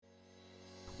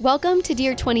Welcome to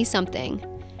Dear 20-something.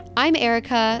 I'm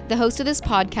Erica, the host of this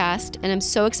podcast, and I'm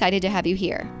so excited to have you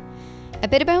here. A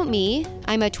bit about me,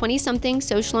 I'm a 20-something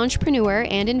social entrepreneur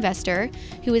and investor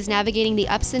who is navigating the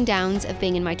ups and downs of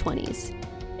being in my 20s.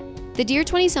 The Dear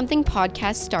 20-something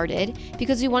podcast started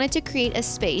because we wanted to create a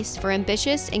space for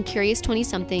ambitious and curious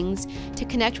 20-somethings to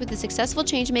connect with the successful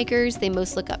changemakers they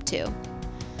most look up to.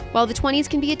 While the 20s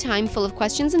can be a time full of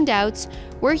questions and doubts,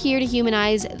 we're here to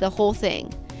humanize the whole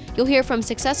thing. You'll hear from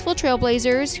successful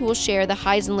trailblazers who will share the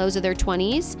highs and lows of their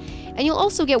 20s, and you'll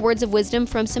also get words of wisdom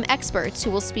from some experts who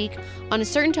will speak on a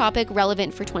certain topic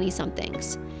relevant for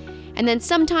 20-somethings. And then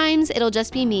sometimes it'll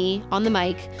just be me, on the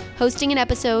mic, hosting an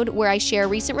episode where I share a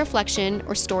recent reflection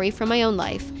or story from my own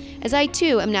life, as I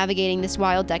too am navigating this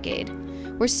wild decade.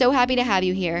 We're so happy to have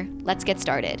you here. Let's get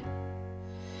started.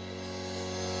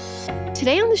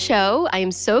 Today on the show, I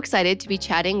am so excited to be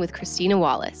chatting with Christina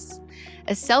Wallace.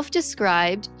 A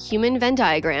self-described human Venn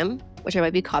diagram, which I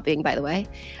might be copying, by the way,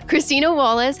 Christina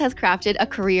Wallace has crafted a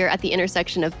career at the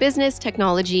intersection of business,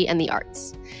 technology, and the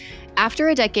arts. After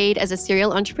a decade as a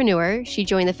serial entrepreneur, she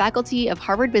joined the faculty of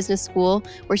Harvard Business School,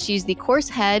 where she's the course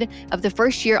head of the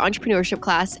first-year entrepreneurship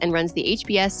class and runs the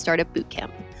HBS Startup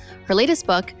Bootcamp. Her latest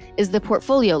book is The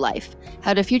Portfolio Life: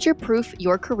 How to Future-Proof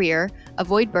Your Career,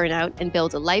 Avoid Burnout, and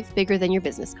Build a Life Bigger Than Your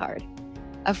Business Card.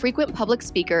 A frequent public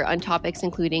speaker on topics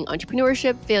including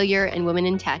entrepreneurship, failure, and women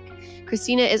in tech,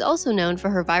 Christina is also known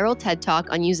for her viral TED Talk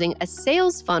on using a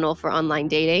sales funnel for online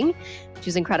dating, which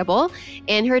is incredible,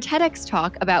 and her TEDx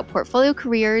talk about portfolio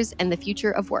careers and the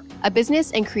future of work. A business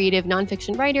and creative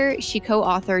nonfiction writer, she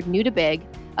co-authored New to Big,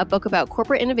 a book about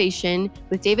corporate innovation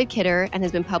with David Kidder, and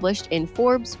has been published in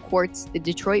Forbes, Quartz, the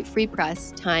Detroit Free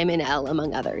Press, Time, and Elle,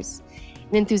 among others.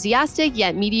 An enthusiastic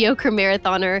yet mediocre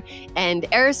marathoner and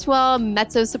erstwhile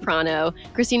mezzo-soprano,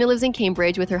 Christina lives in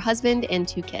Cambridge with her husband and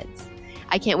 2 kids.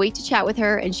 I can't wait to chat with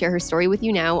her and share her story with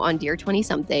you now on Dear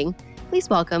 20-something. Please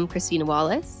welcome Christina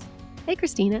Wallace. Hey,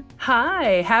 Christina.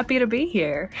 Hi, happy to be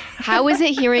here. How is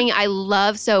it hearing?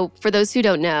 So for those who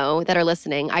don't know that are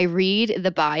listening, I read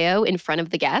the bio in front of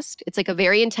the guest. It's like a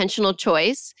very intentional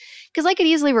choice because I could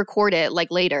easily record it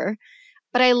like later.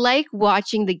 But I like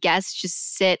watching the guests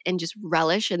just sit and just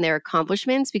relish in their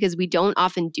accomplishments because we don't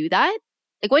often do that.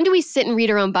 Like, when do we sit and read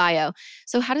our own bio?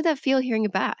 So how did that feel hearing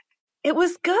it back? It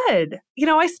was good.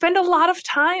 I spend a lot of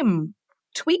time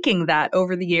tweaking that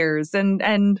over the years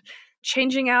and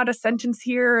changing out a sentence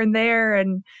here and there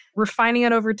and refining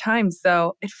it over time.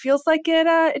 So it feels like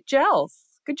it gels.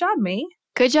 Good job, me.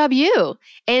 Good job, you.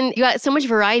 And you got so much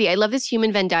variety. I love this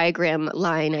human Venn diagram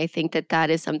line. I think that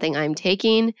is something I'm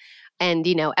taking. And,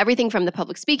 everything from the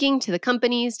public speaking to the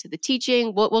companies to the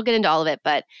teaching, we'll get into all of it,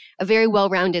 but a very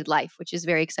well-rounded life, which is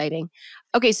very exciting.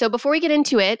 Okay, so before we get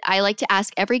into it, I like to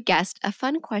ask every guest a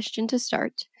fun question to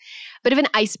start. Bit of an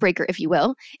icebreaker, if you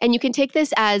will. And you can take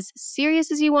this as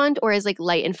serious as you want or as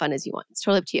light and fun as you want. It's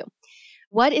totally up to you.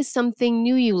 What is something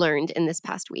new you learned in this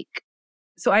past week?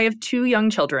 So I have 2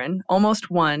 young children, almost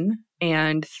 1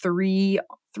 and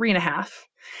 3.5.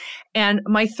 And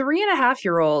my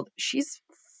 3.5-year-old, she's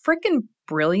freaking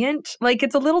brilliant.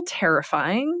 It's a little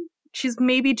terrifying. She's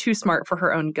maybe too smart for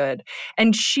her own good.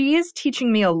 And she is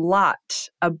teaching me a lot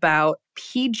about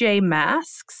PJ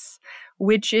Masks,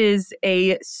 which is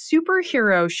a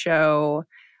superhero show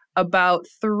about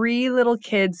 3 little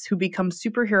kids who become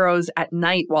superheroes at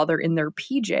night while they're in their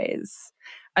PJs.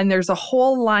 And there's a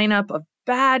whole lineup of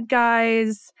bad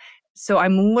guys. So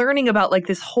I'm learning about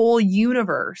this whole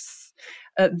universe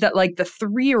that the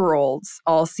 3-year-olds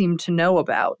all seem to know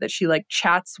about, that she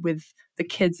chats with the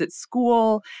kids at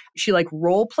school. She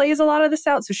role plays a lot of this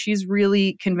out. So she's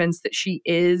really convinced that she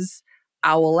is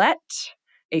Owlette,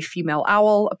 a female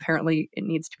owl. Apparently it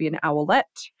needs to be an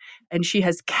owlette. And she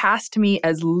has cast me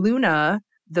as Luna,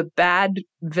 the bad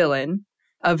villain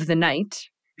of the night.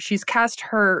 She's cast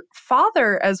her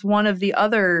father as one of the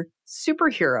other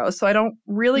superheroes. So I don't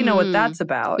really know what that's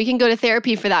about. We can go to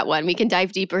therapy for that one. We can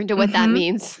dive deeper into what that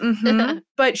means.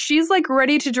 But she's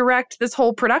ready to direct this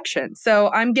whole production. So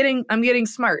I'm getting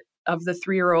smart of the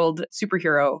 3-year-old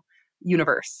superhero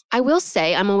universe. I will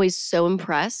say I'm always so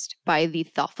impressed by the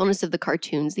thoughtfulness of the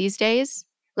cartoons these days.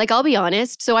 I'll be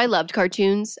honest. So I loved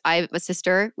cartoons. I have a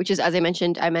sister, which is, as I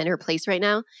mentioned, I'm at her place right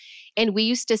now. And we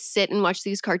used to sit and watch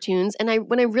these cartoons. And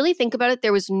when I really think about it,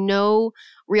 there was no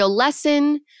real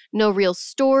lesson, no real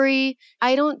story.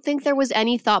 I don't think there was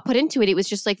any thought put into it. It was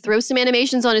just throw some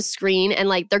animations on a screen and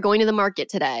they're going to the market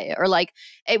today. Or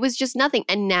it was just nothing.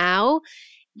 And now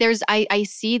I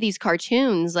see these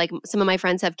cartoons, some of my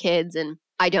friends have kids and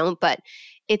I don't, but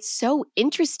it's so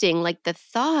interesting, the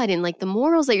thought and the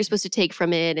morals that you're supposed to take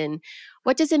from it and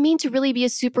what does it mean to really be a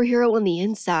superhero on the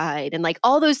inside? And like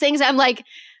all those things. I'm like,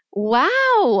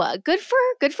 wow, good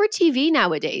for TV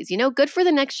nowadays, good for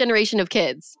the next generation of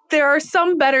kids. There are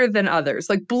some better than others.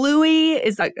 Like Bluey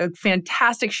is a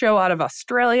fantastic show out of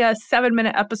Australia,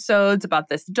 7-minute episodes about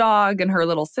this dog and her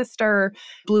little sister,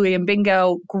 Bluey and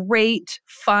Bingo. Great,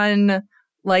 fun,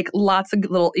 like lots of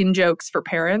little in-jokes for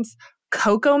parents.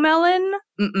 Cocomelon?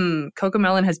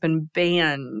 Cocomelon has been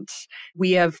banned.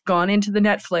 We have gone into the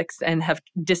Netflix and have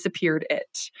disappeared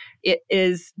it. It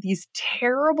is these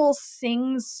terrible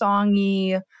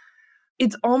sing-songy,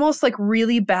 it's almost like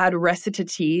really bad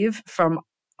recitative from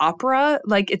opera.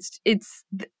 Like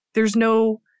there's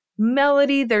no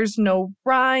melody, there's no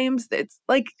rhymes.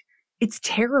 It's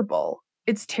terrible.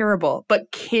 It's terrible. But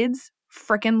kids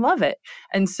freaking love it.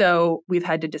 And so we've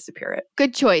had to disappear it.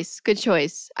 Good choice. Good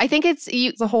choice. I think it's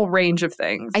a whole range of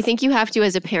things. I think you have to,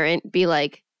 as a parent, be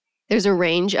like, there's a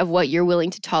range of what you're willing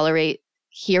to tolerate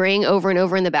hearing over and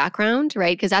over in the background,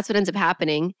 right? Because that's what ends up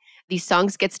happening. These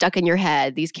songs get stuck in your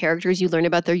head. These characters, you learn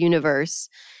about their universe.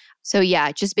 So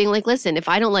yeah, just being like, listen, if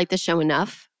I don't like this show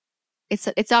enough,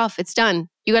 it's off. It's done.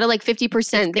 You got to like 50%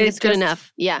 think it's good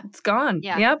enough. Yeah. It's gone.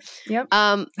 Yeah. Yep.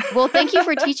 Well, thank you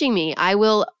for teaching me. I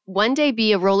will one day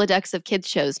be a Rolodex of kids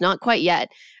shows. Not quite yet.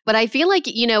 But I feel like,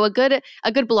 a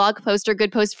good blog post or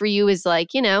good post for you is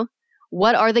like,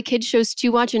 what are the kids shows to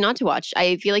watch and not to watch?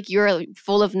 I feel like you're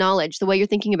full of knowledge. The way you're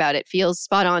thinking about it feels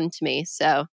spot on to me.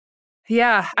 So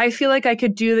yeah, I feel like I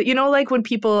could do that. Like when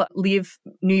people leave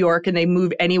New York and they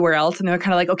move anywhere else and they're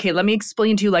kind of like, okay, let me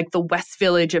explain to you like the West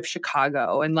Village of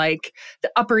Chicago and like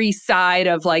the Upper East Side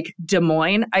of like Des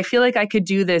Moines. I feel like I could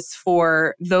do this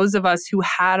for those of us who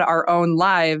had our own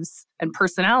lives and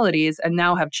personalities and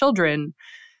now have children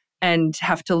and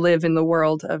have to live in the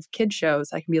world of kid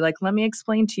shows. I can be like, let me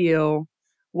explain to you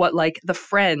what like the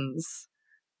Friends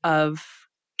of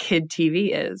kid TV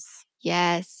is.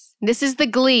 Yes. This is the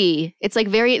Glee. It's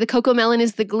like the Cocomelon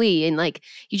is the Glee. And like,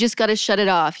 you just got to shut it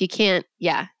off. You can't.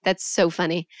 Yeah, that's so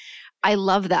funny. I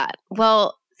love that.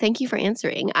 Well, thank you for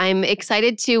answering. I'm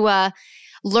excited to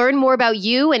learn more about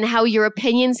you and how your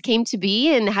opinions came to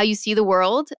be and how you see the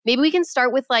world. Maybe we can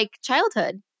start with like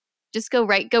childhood. Just go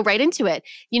right into it.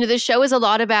 The show is a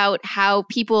lot about how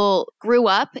people grew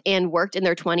up and worked in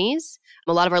their 20s.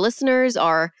 A lot of our listeners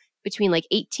are between like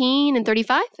 18 and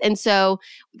 35. And so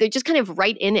they're just kind of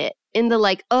right in it, in the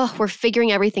like, oh, we're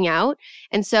figuring everything out.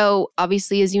 And so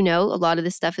obviously, as you know, a lot of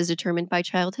this stuff is determined by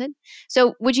childhood.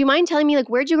 So would you mind telling me like,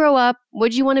 where'd you grow up?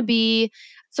 What'd you want to be?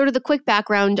 Sort of the quick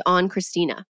background on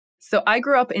Christina. So I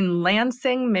grew up in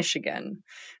Lansing, Michigan,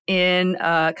 in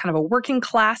kind of a working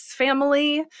class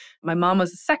family. My mom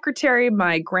was a secretary.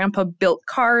 My grandpa built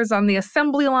cars on the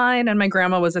assembly line, and my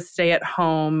grandma was a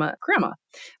stay-at-home grandma.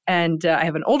 And I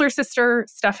have an older sister,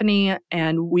 Stephanie,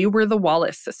 and we were the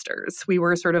Wallace sisters. We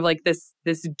were sort of like this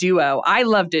duo. I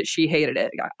loved it. She hated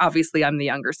it. Obviously, I'm the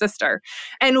younger sister.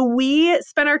 And we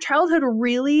spent our childhood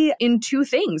really in two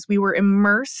things. We were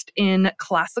immersed in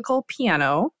classical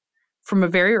piano from a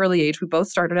very early age. We both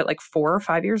started at like 4 or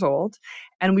 5 years old,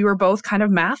 and we were both kind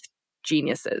of math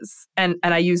geniuses. And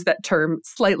I use that term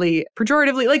slightly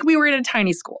pejoratively. Like we were in a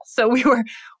tiny school. So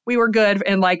we were good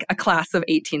in like a class of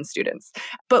 18 students.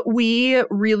 But we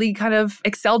really kind of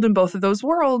excelled in both of those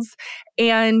worlds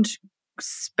and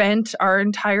spent our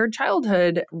entire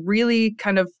childhood really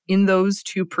kind of in those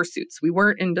two pursuits. We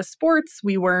weren't into sports.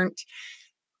 We weren't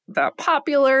that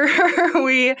popular.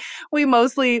 we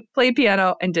mostly played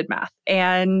piano and did math.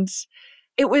 And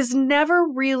it was never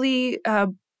really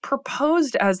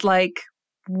proposed as like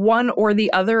one or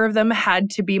the other of them had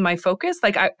to be my focus.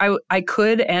 Like I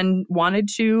could and wanted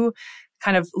to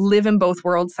kind of live in both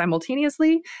worlds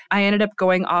simultaneously. I ended up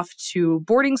going off to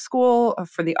boarding school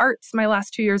for the arts my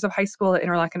last 2 years of high school at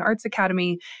Interlochen Arts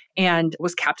Academy, and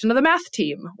was captain of the math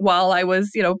team while I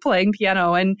was, playing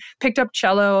piano, and picked up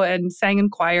cello and sang in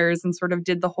choirs and sort of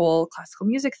did the whole classical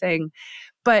music thing.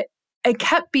 But I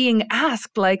kept being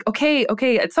asked like, okay,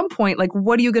 at some point, like,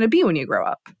 what are you going to be when you grow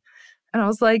up? And I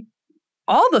was like,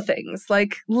 all the things.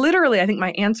 Like literally, I think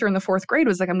my answer in the 4th grade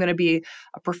was like, I'm going to be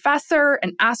a professor,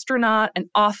 an astronaut, an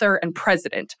author, and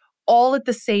president, all at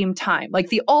the same time. Like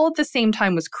the all at the same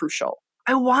time was crucial.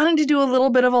 I wanted to do a little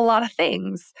bit of a lot of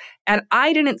things, and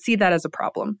I didn't see that as a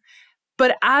problem.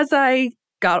 But as I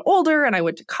got older and I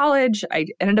went to college, I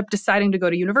ended up deciding to go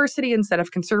to university instead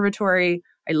of conservatory.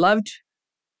 I loved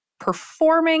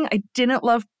performing. I didn't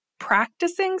love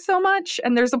practicing so much.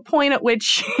 And there's a point at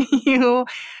which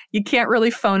you can't really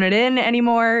phone it in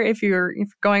anymore if you're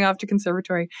going off to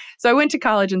conservatory. So I went to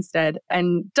college instead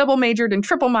and double majored and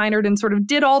triple minored and sort of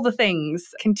did all the things,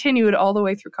 continued all the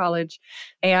way through college.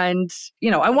 And,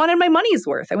 I wanted my money's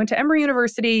worth. I went to Emory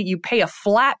University. You pay a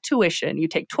flat tuition. You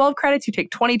take 12 credits, you take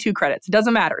 22 credits. It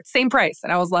doesn't matter. It's same price.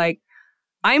 And I was like,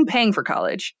 I'm paying for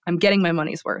college. I'm getting my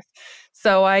money's worth.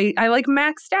 So I like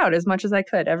maxed out as much as I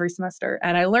could every semester.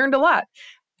 And I learned a lot.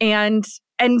 And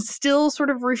still sort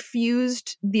of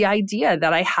refused the idea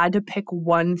that I had to pick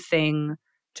one thing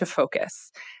to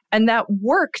focus. And that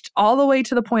worked all the way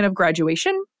to the point of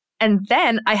graduation. And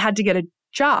then I had to get a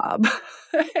job.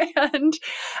 and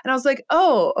I was like,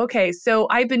 oh, okay. So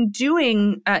I've been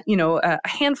doing, a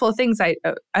handful of things.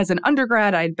 As an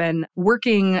undergrad, I'd been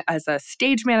working as a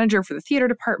stage manager for the theater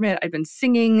department. I'd been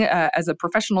singing as a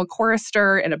professional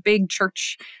chorister in a big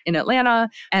church in Atlanta.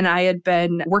 And I had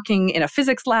been working in a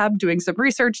physics lab doing some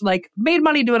research, like made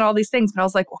money doing all these things. But I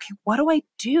was like, okay, what do I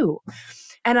do?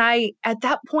 And I, at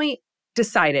that point,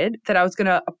 decided that I was going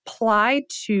to apply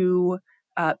to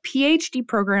PhD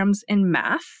programs in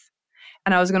math,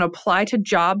 and I was going to apply to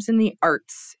jobs in the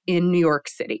arts in New York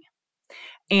City.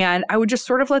 And I would just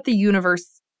sort of let the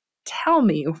universe tell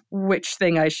me which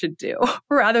thing I should do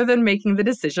rather than making the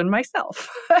decision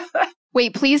myself.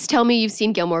 Wait, please tell me you've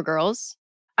seen Gilmore Girls.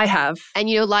 I have. And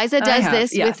Liza does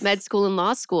this yes. with med school and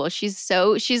law school. She's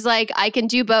like, I can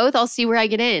do both. I'll see where I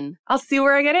get in.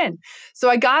 So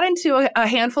I got into a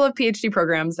handful of PhD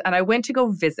programs and I went to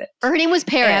go visit. Her name was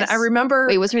Paris. And I remember.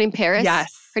 Wait, was her name Paris?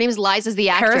 Yes. Her name is Liza's the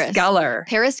actress. Paris Geller.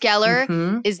 Paris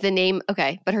Geller is the name.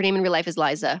 Okay. But her name in real life is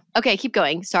Liza. Okay. Keep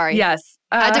going. Sorry. Yes.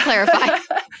 Had to clarify.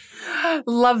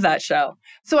 Love that show.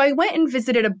 So I went and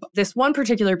visited this one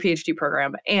particular PhD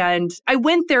program, and I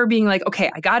went there being like,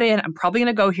 okay, I got in. I'm probably going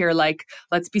to go here. Like,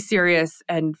 let's be serious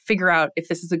and figure out if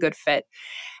this is a good fit.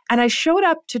 And I showed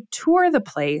up to tour the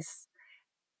place,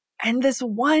 and this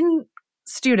one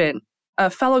student, a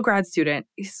fellow grad student,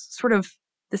 he's sort of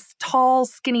this tall,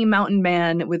 skinny mountain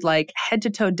man with like head to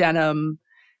toe denim.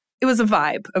 It was a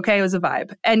vibe. Okay. It was a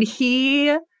vibe. And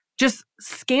he just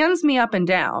scans me up and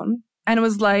down and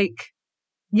was like,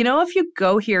 if you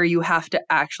go here, you have to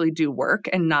actually do work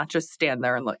and not just stand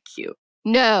there and look cute.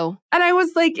 No. And I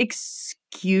was like,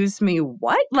 excuse me,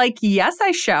 what? Like, yes,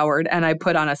 I showered and I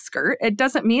put on a skirt. It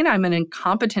doesn't mean I'm an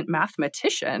incompetent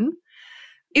mathematician.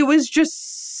 It was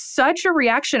just such a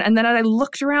reaction. And then I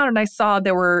looked around and I saw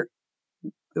there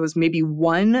was maybe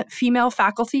one female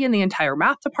faculty in the entire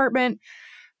math department.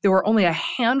 There were only a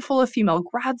handful of female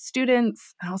grad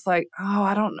students. And I was like, oh,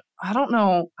 I don't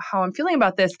know how I'm feeling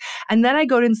about this. And then I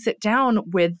go and sit down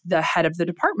with the head of the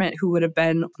department, who would have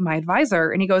been my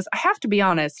advisor. And he goes, I have to be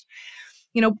honest,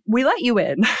 we let you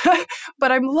in,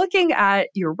 but I'm looking at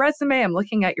your resume. I'm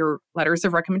looking at your letters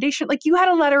of recommendation. Like, you had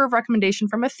a letter of recommendation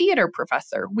from a theater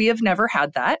professor. We have never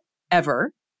had that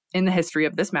ever in the history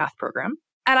of this math program.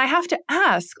 And I have to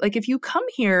ask, like, if you come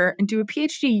here and do a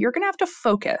PhD, you're going to have to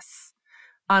focus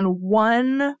on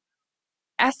one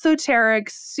esoteric,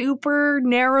 super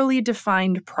narrowly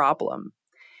defined problem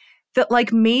that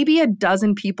like maybe a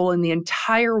dozen people in the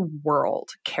entire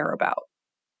world care about.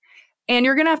 And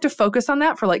you're going to have to focus on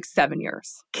that for like 7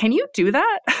 years. Can you do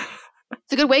that?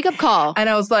 It's a good wake-up call. And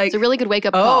I was like, it's a really good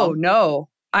wake-up call. Oh, no,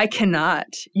 I cannot.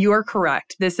 You are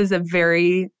correct. This is a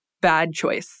very bad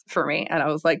choice for me. And I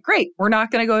was like, great, we're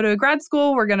not going to go to grad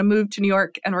school. We're going to move to New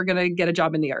York and we're going to get a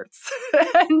job in the arts.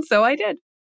 And so I did.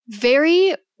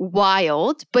 Very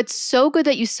wild, but so good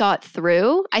that you saw it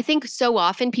through. I think so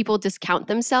often people discount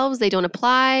themselves. They don't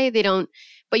apply.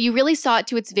 But you really saw it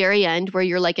to its very end where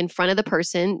you're like in front of the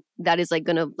person that is like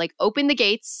going to like open the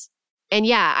gates. And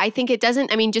yeah, I think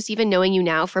just even knowing you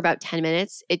now for about 10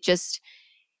 minutes,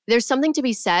 there's something to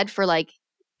be said for like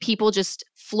people just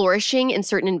flourishing in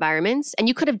certain environments. And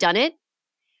you could have done it,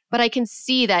 but I can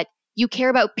see that you care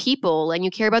about people and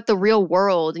you care about the real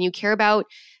world and you care about,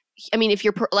 if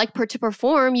you're to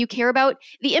perform, you care about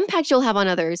the impact you'll have on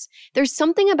others. There's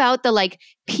something about the like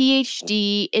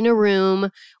PhD in a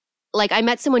room. Like I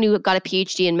met someone who got a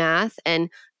PhD in math and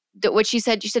what she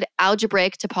said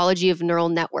algebraic topology of neural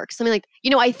networks. Something like,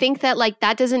 I think that like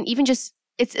that doesn't even just,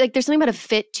 it's like there's something about a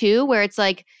fit too, where it's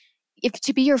like, if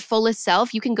to be your fullest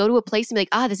self, you can go to a place and be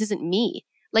like, this isn't me.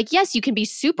 Like, yes, you can be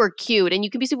super cute and you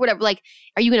can be super whatever. Like,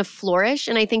 are you going to flourish?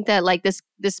 And I think that like this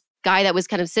guy that was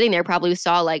kind of sitting there probably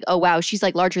saw like, oh, wow, she's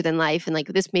like larger than life. And like,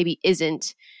 this maybe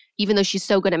isn't, even though she's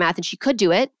so good at math and she could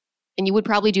do it and you would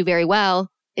probably do very well.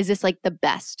 Is this like the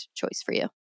best choice for you?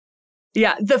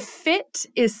 Yeah, the fit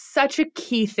is such a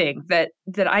key thing that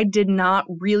I did not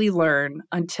really learn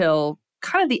until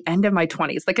kind of the end of my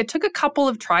 20s. Like, it took a couple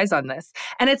of tries on this.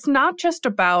 And it's not just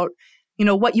about,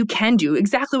 what you can do,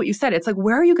 exactly what you said. It's like,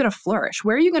 where are you going to flourish?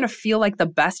 Where are you going to feel like the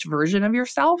best version of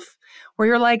yourself? Where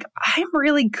you're like, I'm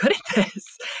really good at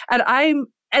this.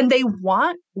 And they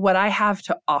want what I have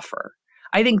to offer.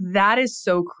 I think that is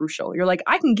so crucial. You're like,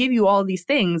 I can give you all these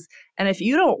things. And if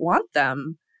you don't want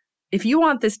them, if you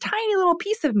want this tiny little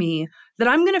piece of me, then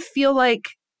I'm going to feel like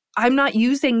I'm not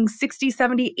using 60,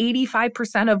 70,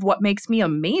 85% of what makes me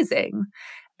amazing.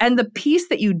 And the piece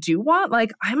that you do want,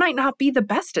 like, I might not be the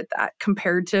best at that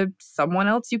compared to someone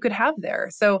else you could have there.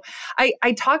 So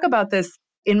I talk about this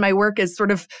in my work as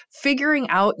sort of figuring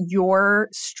out your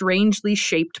strangely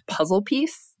shaped puzzle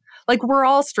piece. Like, we're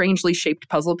all strangely shaped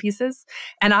puzzle pieces.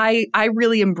 And I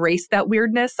really embrace that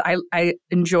weirdness. I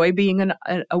enjoy being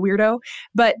a weirdo.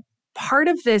 But part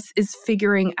of this is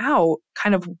figuring out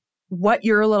kind of what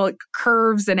your little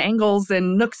curves and angles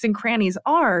and nooks and crannies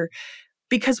are.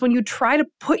 Because when you try to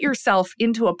put yourself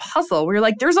into a puzzle where you're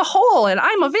like, there's a hole and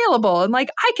I'm available and like,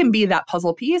 I can be that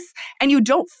puzzle piece, and you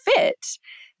don't fit,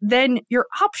 then your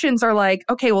options are like,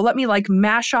 okay, well, let me like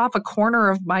mash off a corner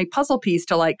of my puzzle piece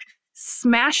to like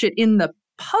smash it in the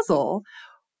puzzle,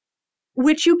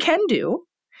 which you can do.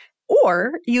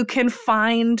 Or you can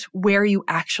find where you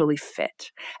actually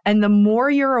fit. And the more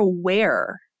you're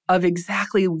aware of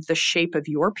exactly the shape of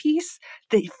your piece,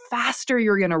 the faster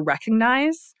you're going to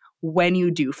recognize when you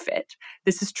do fit.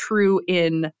 This is true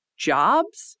in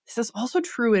jobs. This is also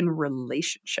true in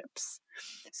relationships.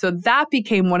 So that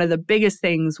became one of the biggest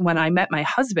things when I met my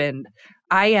husband.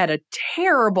 I had a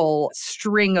terrible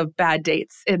string of bad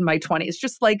dates in my 20s,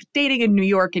 just like dating in New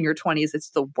York in your 20s, it's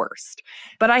the worst.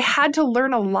 But I had to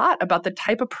learn a lot about the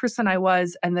type of person I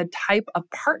was and the type of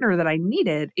partner that I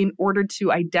needed in order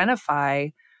to identify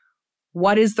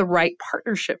what is the right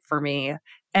partnership for me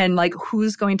and like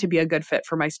who's going to be a good fit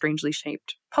for my strangely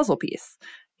shaped puzzle piece.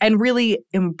 And really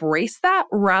embrace that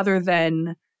rather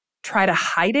than try to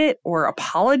hide it or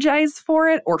apologize for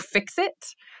it or fix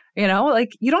it.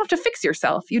 Like, you don't have to fix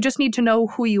yourself. You just need to know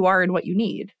who you are and what you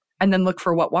need, and then look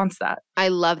for what wants that. I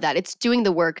love that. It's doing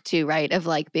the work too, right? Of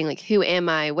like being like, who am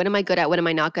I? What am I good at? What am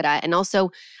I not good at? And also,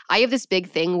 I have this big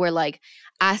thing where like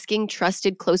asking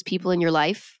trusted, close people in your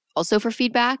life also for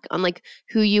feedback on like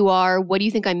who you are, what do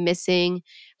you think I'm missing?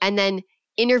 And then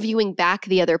interviewing back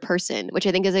the other person, which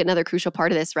I think is another crucial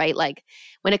part of this, right? Like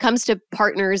when it comes to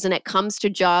partners and it comes to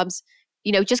jobs,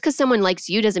 just because someone likes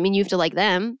you doesn't mean you have to like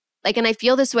them. Like, and I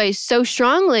feel this way so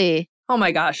strongly. Oh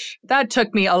my gosh, that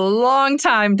took me a long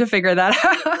time to figure that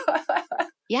out.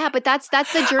 Yeah, but that's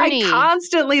the journey. I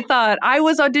constantly thought I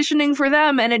was auditioning for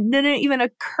them, and it didn't even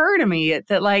occur to me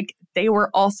that like they were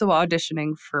also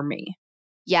auditioning for me.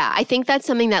 Yeah, I think that's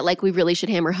something that like we really should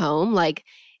hammer home. Like,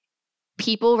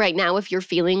 people right now, if you're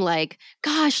feeling like,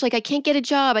 gosh, like I can't get a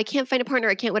job, I can't find a partner,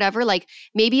 I can't whatever, like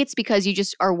maybe it's because you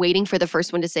just are waiting for the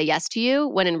first one to say yes to you,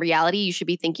 when in reality, you should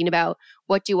be thinking about,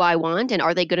 what do I want and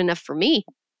are they good enough for me?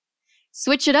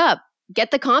 Switch it up. Get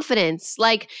the confidence.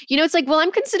 Like, it's like, well,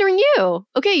 I'm considering you.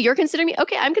 Okay, you're considering me.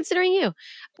 Okay, I'm considering you.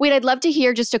 Wait, I'd love to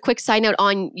hear just a quick side note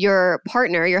on your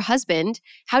partner, your husband.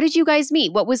 How did you guys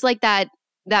meet? What was like that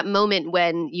moment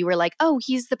when you were like, oh,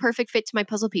 he's the perfect fit to my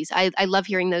puzzle piece? I love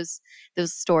hearing those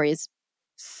stories.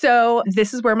 So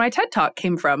this is where my TED Talk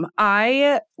came from.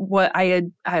 I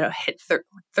had hit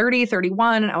 30,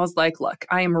 31, and I was like, look,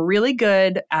 I am really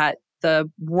good at the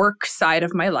work side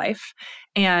of my life,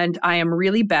 and I am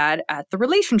really bad at the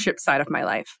relationship side of my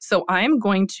life. So I am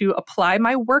going to apply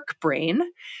my work brain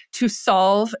to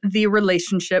solve the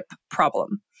relationship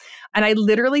problem. And I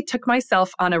literally took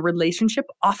myself on a relationship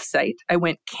offsite. I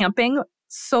went camping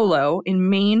solo in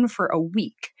Maine for a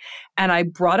week. And I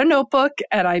brought a notebook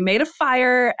and I made a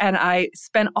fire and I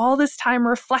spent all this time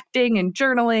reflecting and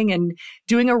journaling and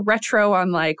doing a retro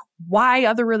on like why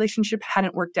other relationship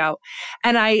hadn't worked out.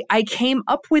 And I came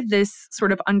up with this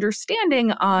sort of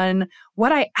understanding on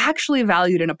what I actually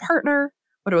valued in a partner,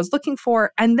 what I was looking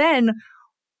for, and then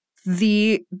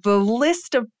the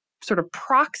list of sort of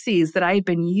proxies that I had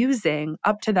been using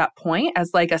up to that point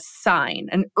as like a sign,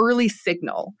 an early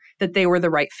signal that they were the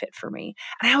right fit for me.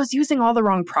 And I was using all the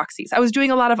wrong proxies. I was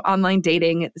doing a lot of online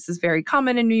dating. This is very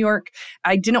common in New York.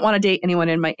 I didn't want to date anyone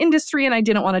in my industry and I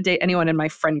didn't want to date anyone in my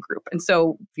friend group. And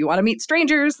so if you want to meet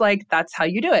strangers, like that's how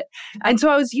you do it. And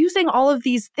so I was using all of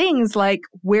these things like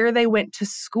where they went to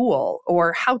school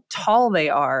or how tall they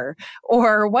are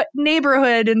or what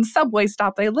neighborhood and subway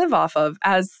stop they live off of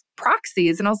as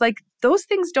proxies. And I was like, those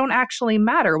things don't actually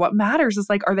matter. What matters is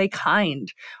like, are they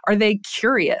kind? Are they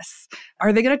curious?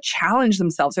 Are they going to challenge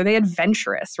themselves? Are they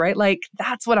adventurous? Right? Like,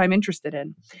 that's what I'm interested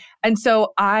in. And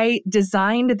so I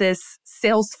designed this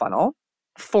sales funnel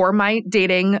for my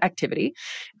dating activity,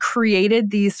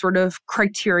 created these sort of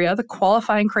criteria, the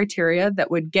qualifying criteria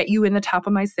that would get you in the top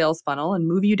of my sales funnel and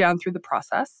move you down through the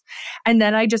process. And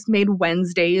then I just made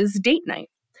Wednesdays date night.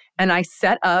 And I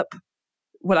set up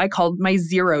what I called my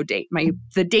zero date,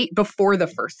 the date before the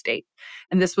first date.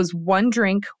 And this was one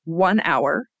drink, 1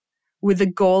 hour, with the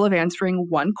goal of answering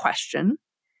one question.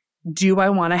 Do I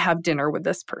want to have dinner with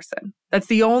this person? That's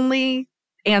the only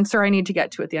answer I need to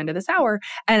get to at the end of this hour.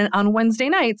 And on Wednesday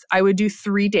nights, I would do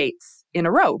 3 dates in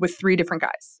a row with 3 different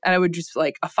guys. And I would just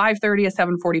like a 5:30, a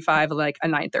 7:45, like a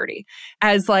 9:30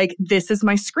 as like, this is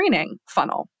my screening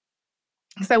funnel.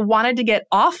 Because I wanted to get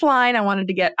offline. I wanted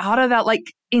to get out of that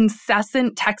like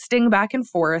incessant texting back and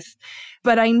forth.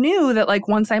 But I knew that like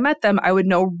once I met them, I would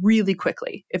know really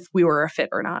quickly if we were a fit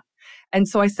or not. And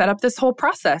so I set up this whole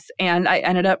process and I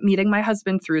ended up meeting my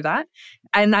husband through that.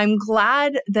 And I'm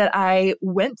glad that I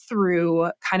went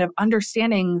through kind of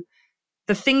understanding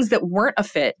the things that weren't a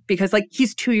fit because like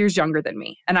he's 2 years younger than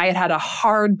me. And I had a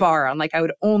hard bar on like I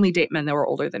would only date men that were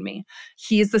older than me.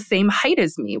 He is the same height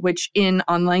as me, which in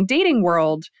online dating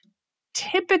world,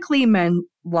 typically men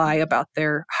lie about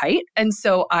their height. And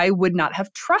so I would not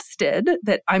have trusted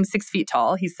that I'm 6 feet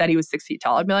tall. He said he was 6 feet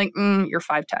tall. I'd be like, you're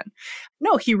 5'10".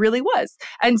 No, he really was.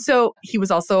 And so he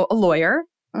was also a lawyer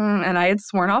and I had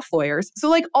sworn off lawyers. So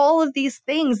like all of these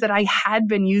things that I had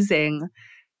been using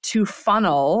to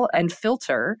funnel and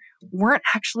filter weren't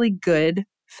actually good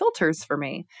filters for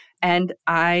me. And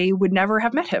I would never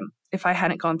have met him if I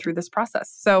hadn't gone through this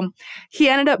process. So he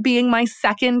ended up being my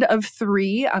second of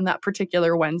 3 on that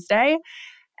particular Wednesday.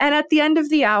 And at the end of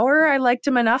the hour, I liked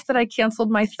him enough that I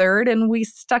canceled my third and we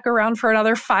stuck around for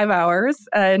another 5 hours.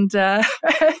 And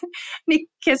he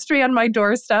kissed me on my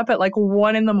doorstep at like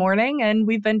 1 a.m. and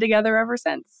we've been together ever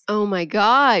since. Oh my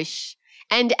gosh.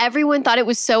 And everyone thought it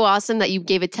was so awesome that you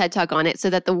gave a TED Talk on it so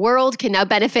that the world can now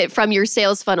benefit from your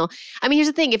sales funnel. I mean, here's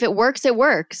the thing. If it works, it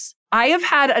works. I have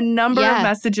had a number of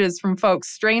messages from folks,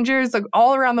 strangers like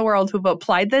all around the world who've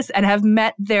applied this and have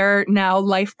met their now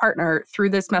life partner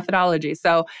through this methodology.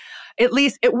 So at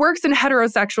least it works in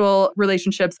heterosexual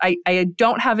relationships. I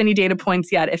don't have any data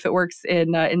points yet if it works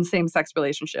in same-sex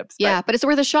relationships. Yeah, but it's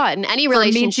worth a shot in any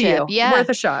relationship. Yeah, worth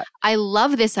a shot. I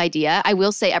love this idea. I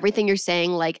will say everything you're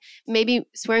saying, like maybe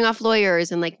swearing off lawyers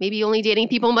and like maybe only dating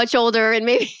people much older and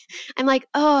maybe I'm like,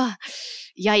 oh,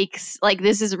 yikes. Like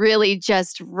this is really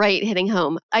just right hitting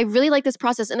home. I really like this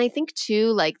process. And I think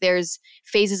too, like there's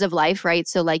phases of life, right?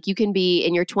 So like you can be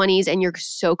in your 20s and you're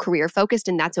so career focused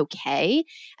and that's okay.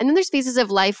 And then there's phases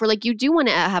of life where like you do want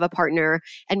to have a partner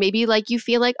and maybe like you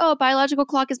feel like, oh, biological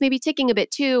clock is maybe ticking a bit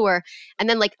too. And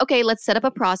then like, okay, let's set up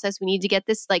a process. We need to get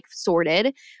this like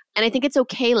sorted. And I think it's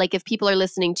okay. Like if people are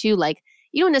listening to like,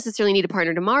 you don't necessarily need a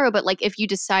partner tomorrow, but like if you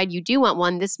decide you do want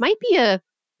one, this might be a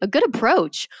good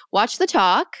approach. Watch the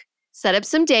talk, set up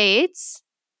some dates.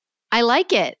 I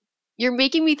like it. You're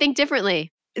making me think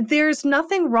differently. There's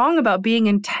nothing wrong about being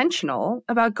intentional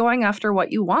about going after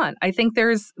what you want. I think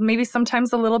there's maybe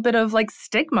sometimes a little bit of like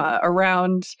stigma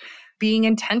around being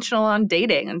intentional on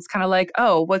dating. And it's kind of like,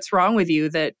 oh, what's wrong with you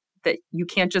that you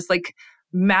can't just like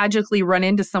magically run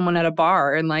into someone at a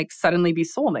bar and like suddenly be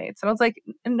soulmates? And I was like,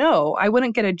 no, I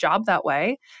wouldn't get a job that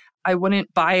way. I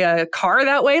wouldn't buy a car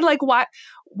that way. Like,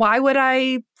 why would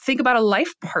I think about a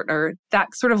life partner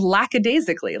that sort of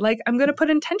lackadaisically? Like, I'm going to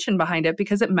put intention behind it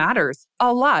because it matters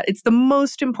a lot. It's the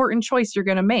most important choice you're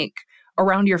going to make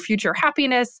around your future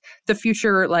happiness, the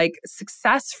future like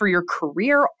success for your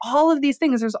career, all of these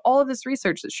things. There's all of this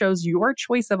research that shows your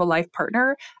choice of a life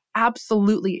partner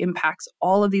absolutely impacts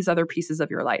all of these other pieces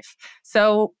of your life.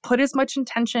 So put as much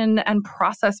intention and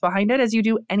process behind it as you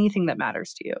do anything that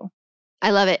matters to you. I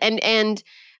love it. And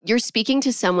you're speaking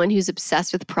to someone who's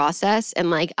obsessed with process. And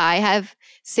like I have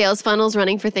sales funnels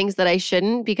running for things that I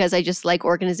shouldn't because I just like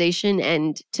organization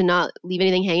and to not leave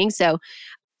anything hanging. So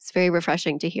it's very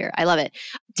refreshing to hear. I love it.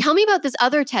 Tell me about this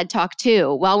other TED Talk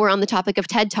too, while we're on the topic of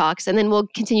TED Talks, and then we'll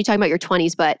continue talking about your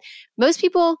 20s. But most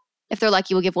people, if they're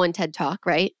lucky, will give one TED Talk,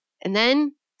 right? And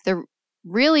then if they're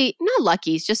really not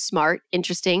lucky, it's just smart,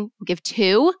 interesting, we'll give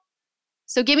 2.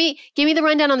 So give me the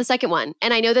rundown on the second one.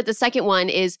 And I know that the second one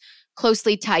is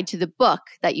closely tied to the book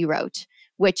that you wrote,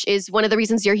 which is one of the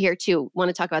reasons you're here too. Want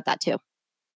to talk about that too?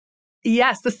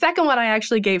 Yes, the second one I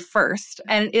actually gave first,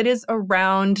 and it is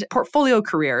around portfolio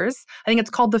careers. I think it's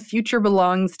called The Future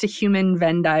Belongs to Human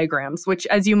Venn Diagrams, which,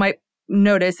 as you might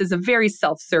notice, is a very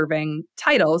self-serving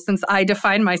title since I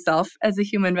define myself as a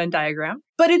human Venn diagram.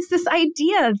 But it's this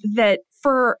idea that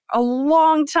for a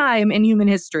long time in human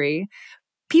history,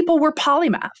 people were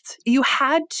polymaths. You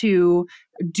had to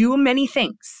do many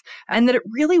things. And that it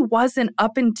really wasn't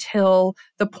up until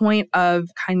the point of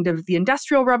kind of the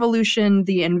Industrial Revolution,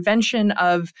 the invention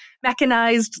of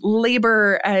mechanized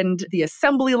labor and the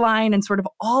assembly line, and sort of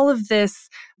all of this,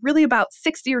 really about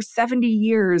 60 or 70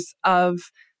 years of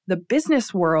the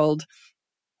business world,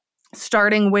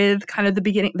 starting with kind of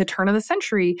the turn of the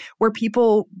century, where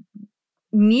people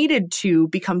needed to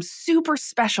become super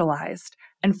specialized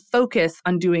and focus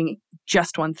on doing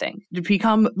just one thing, to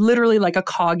become literally like a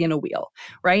cog in a wheel,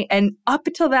 right? And up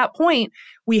until that point,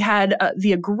 we had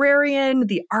the agrarian,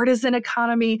 the artisan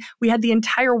economy. We had the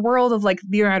entire world of like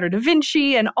Leonardo da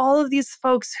Vinci and all of these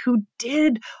folks who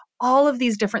did all of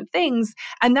these different things.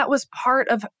 And that was part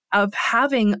of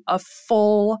having a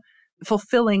full,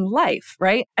 fulfilling life,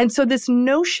 right? And so this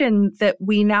notion that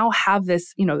we now have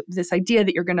this, this idea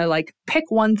that you're going to like pick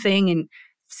one thing and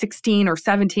 16 or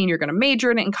 17, you're going to major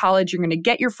in it in college, you're going to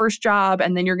get your first job,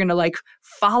 and then you're going to like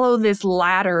follow this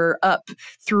ladder up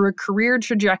through a career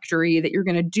trajectory that you're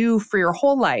going to do for your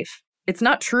whole life. It's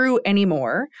not true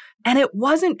anymore. And it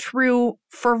wasn't true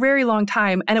for a very long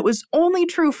time. And it was only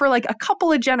true for like a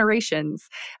couple of generations.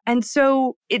 And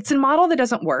so it's a model that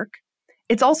doesn't work.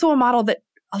 It's also a model that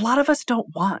a lot of us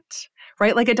don't want,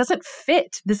 right? Like it doesn't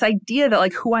fit this idea that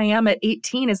like who I am at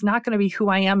 18 is not going to be who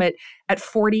I am at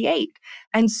 48.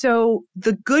 And so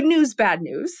the good news, bad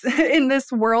news in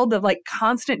this world of like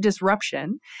constant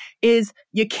disruption is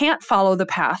you can't follow the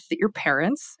path that your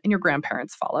parents and your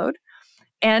grandparents followed.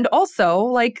 And also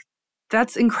like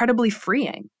that's incredibly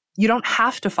freeing. You don't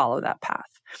have to follow that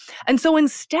path. And so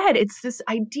instead, it's this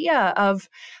idea of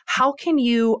how can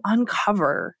you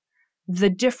uncover the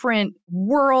different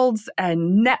worlds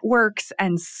and networks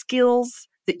and skills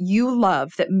that you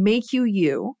love that make you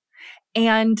you,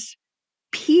 and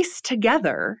piece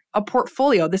together a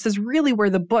portfolio. This is really where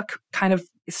the book kind of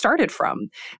started from.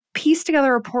 Piece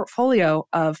together a portfolio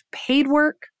of paid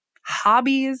work,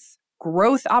 hobbies,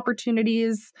 growth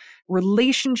opportunities,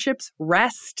 relationships,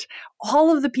 rest,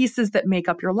 all of the pieces that make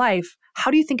up your life. How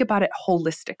do you think about it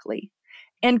holistically?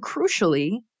 And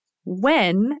crucially,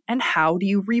 when and how do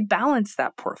you rebalance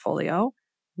that portfolio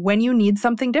when you need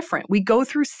something different? We go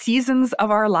through seasons of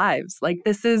our lives. Like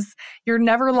you're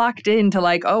never locked into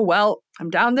like, oh, well, I'm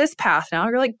down this path now.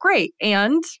 You're like, great.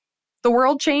 And the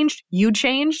world changed, you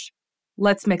changed,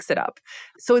 let's mix it up.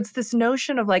 So it's this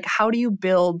notion of like, how do you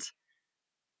build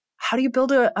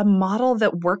a model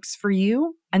that works for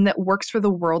you and that works for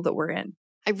the world that we're in?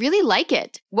 I really like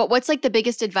it. What's like the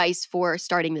biggest advice for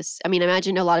starting this? I mean, I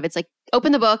imagine a lot of it's like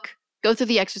open the book, go through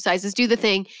the exercises, do the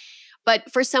thing. But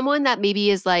for someone that maybe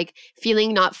is like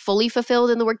feeling not fully fulfilled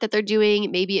in the work that they're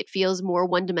doing, maybe it feels more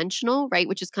one-dimensional, right?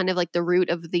 Which is kind of like the root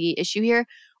of the issue here.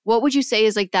 What would you say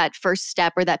is like that first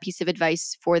step or that piece of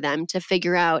advice for them to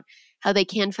figure out how they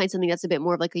can find something that's a bit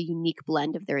more of like a unique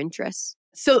blend of their interests?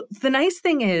 So the nice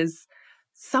thing is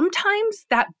sometimes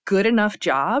that good enough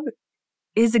job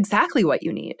is exactly what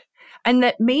you need. And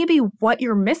that maybe what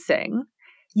you're missing,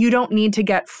 you don't need to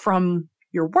get from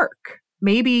your work.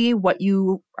 Maybe what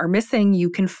you are missing, you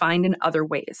can find in other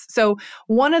ways. So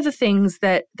one of the things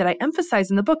that I emphasize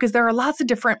in the book is there are lots of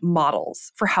different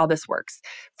models for how this works.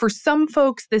 For some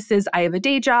folks, this is I have a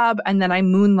day job and then I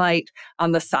moonlight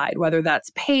on the side, whether that's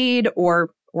paid or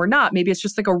not. Maybe it's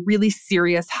just like a really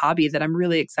serious hobby that I'm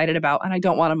really excited about and I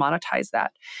don't want to monetize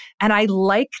that. And I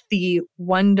like the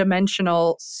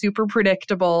one-dimensional, super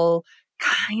predictable,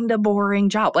 kind of boring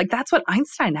job. Like that's what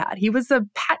Einstein had. He was a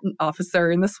patent officer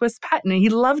in the Swiss patent and he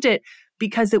loved it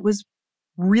because it was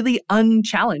really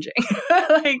unchallenging.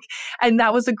 And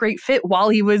that was a great fit while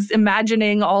he was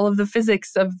imagining all of the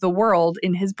physics of the world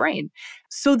in his brain.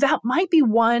 So that might be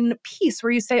one piece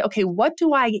where you say, okay, what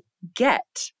do I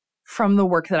get from the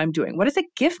work that I'm doing? What does it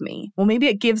give me? Well, maybe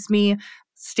it gives me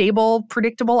stable,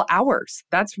 predictable hours.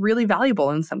 That's really valuable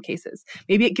in some cases.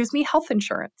 Maybe it gives me health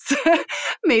insurance.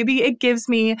 Maybe it gives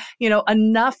me,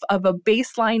 enough of a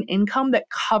baseline income that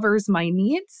covers my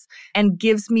needs and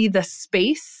gives me the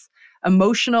space,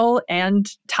 emotional and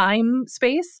time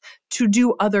space to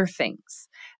do other things.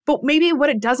 But maybe what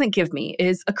it doesn't give me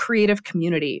is a creative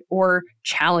community or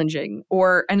challenging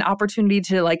or an opportunity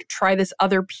to like try this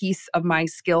other piece of my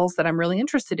skills that I'm really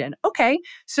interested in. Okay,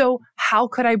 so how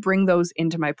could I bring those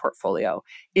into my portfolio?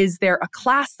 Is there a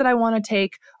class that I want to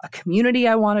take, a community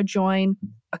I want to join,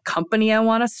 a company I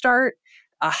want to start,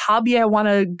 a hobby I want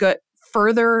to get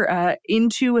further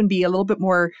into and be a little bit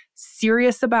more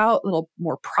serious about, a little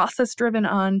more process driven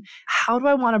on? How do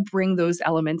I want to bring those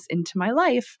elements into my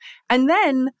life? And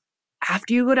then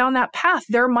after you go down that path,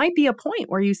 there might be a point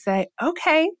where you say,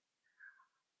 okay,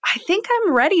 I think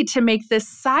I'm ready to make this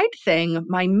side thing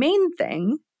my main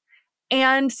thing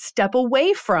and step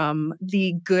away from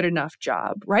the good enough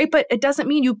job, right? But it doesn't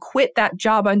mean you quit that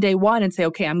job on day one and say,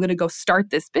 okay, I'm going to go start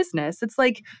this business. It's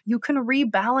like you can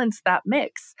rebalance that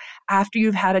mix after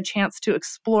you've had a chance to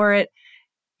explore it,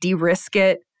 de-risk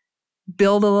it,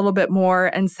 build a little bit more,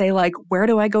 and say, like, where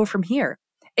do I go from here?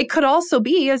 It could also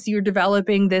be as you're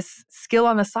developing this skill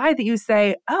on the side that you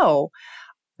say, oh,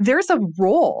 there's a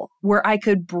role where I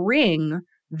could bring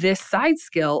this side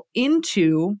skill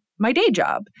into my day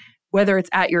job, whether it's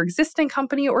at your existing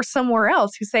company or somewhere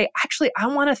else. You say, actually, I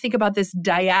want to think about this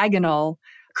diagonal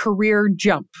career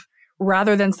jump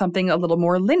rather than something a little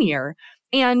more linear.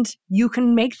 And you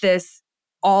can make this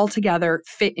all together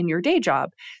fit in your day job.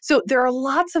 So there are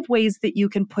lots of ways that you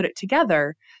can put it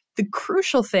together. The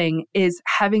crucial thing is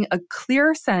having a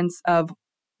clear sense of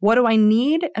what do I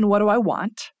need and what do I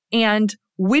want? And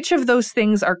which of those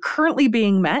things are currently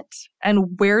being met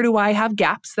and where do I have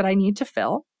gaps that I need to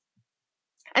fill?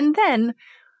 And then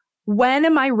when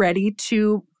am I ready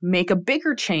to make a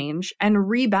bigger change and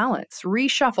rebalance,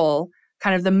 reshuffle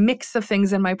kind of the mix of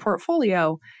things in my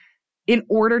portfolio in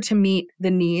order to meet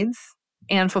the needs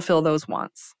and fulfill those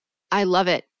wants? I love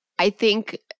it. I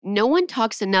think no one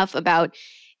talks enough about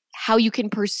how you can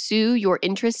pursue your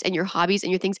interests and your hobbies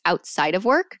and your things outside of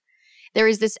work. There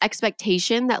is this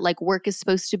expectation that like work is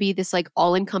supposed to be this like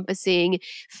all-encompassing,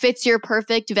 fits your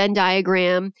perfect Venn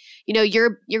diagram. You know,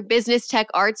 your business, tech,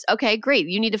 arts. Okay, great.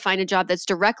 You need to find a job that's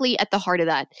directly at the heart of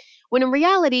that. When in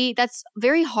reality, that's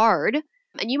very hard.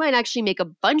 And you might actually make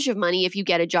a bunch of money if you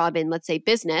get a job in, let's say,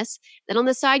 business. Then on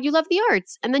the side, you love the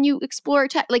arts. And then you explore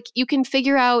tech. Like you can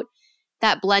figure out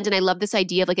that blend. And I love this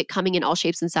idea of like it coming in all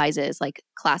shapes and sizes, like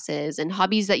classes and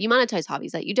hobbies that you monetize,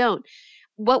 hobbies that you don't.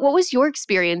 What was your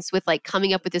experience with like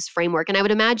coming up with this framework? And I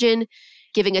would imagine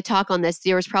giving a talk on this,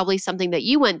 there was probably something that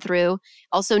you went through,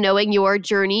 also knowing your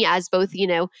journey as both, you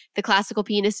know, the classical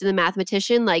pianist and the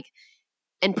mathematician, like,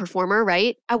 and performer,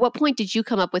 right? At what point did you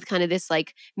come up with kind of this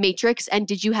like matrix? And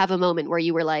did you have a moment where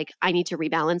you were like, I need to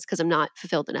rebalance because I'm not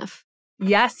fulfilled enough?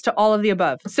 Yes to all of the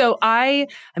above. So I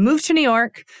moved to New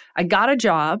York. I got a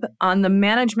job on the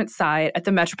management side at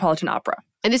the Metropolitan Opera.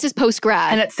 And this is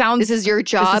post-grad. And it sounds this is your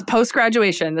job. This is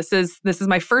post-graduation. This is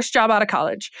my first job out of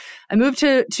college. I moved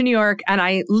to New York and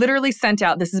I literally sent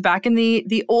out, this is back in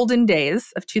the olden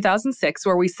days of 2006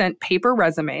 where we sent paper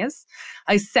resumes.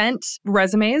 I sent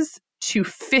resumes to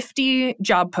 50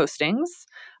 job postings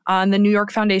on the New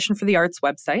York Foundation for the Arts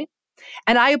website.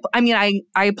 And I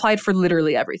applied for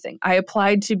literally everything. I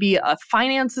applied to be a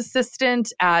finance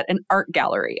assistant at an art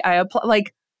gallery. I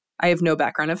have no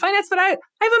background in finance, but I have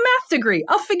a math degree.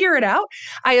 I'll figure it out.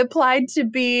 I applied to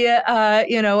be,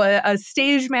 a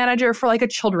stage manager for like a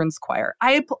children's choir.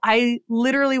 I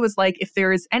literally was like, if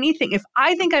there is anything, if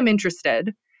I think I'm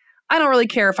interested, I don't really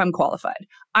care if I'm qualified.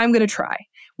 I'm going to try,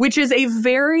 which is a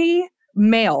very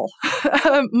male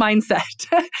mindset.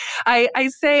 I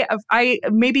say I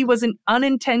maybe wasn't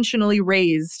unintentionally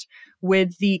raised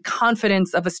with the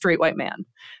confidence of a straight white man,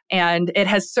 and it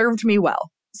has served me well.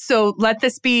 So let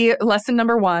this be lesson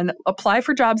number one. Apply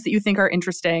for jobs that you think are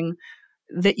interesting,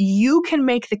 that you can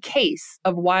make the case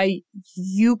of why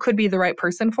you could be the right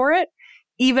person for it,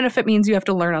 even if it means you have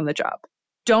to learn on the job.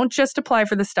 Don't just apply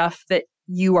for the stuff that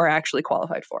you are actually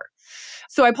qualified for.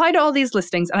 So I applied to all these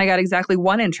listings and I got exactly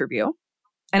one interview,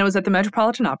 and it was at the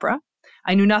Metropolitan Opera.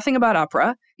 I knew nothing about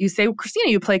opera. You say, well, Christina,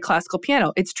 you play classical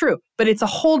piano. It's true, but it's a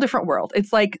whole different world.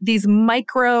 It's like these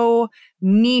micro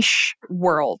niche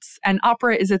worlds, and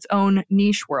opera is its own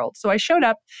niche world. So I showed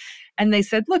up and they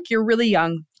said, look, you're really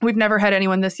young. We've never had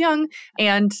anyone this young.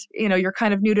 And, you're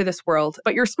kind of new to this world,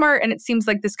 but you're smart. And it seems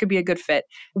like this could be a good fit.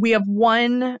 We have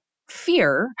one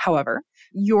fear, however.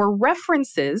 Your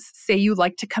references say you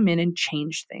like to come in and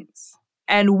change things.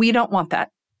 And we don't want that.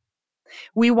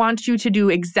 We want you to do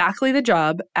exactly the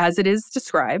job as it is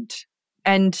described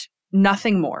and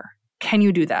nothing more. Can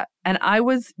you do that? And I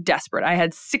was desperate. I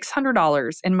had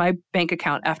 $600 in my bank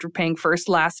account after paying first,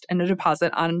 last, and a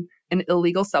deposit on an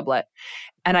illegal sublet.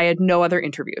 And I had no other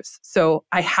interviews. So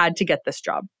I had to get this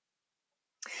job.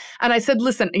 And I said,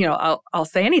 listen, I'll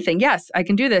say anything. Yes, I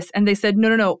can do this. And they said,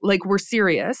 no, like we're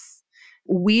serious.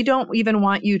 We don't even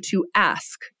want you to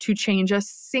ask to change a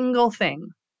single thing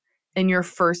in your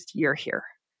first year here.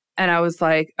 And I was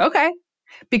like, okay,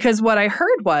 because what I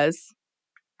heard was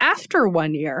after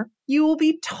 1 year, you will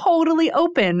be totally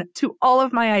open to all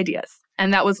of my ideas.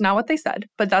 And that was not what they said,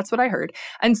 but that's what I heard.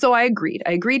 And so I agreed.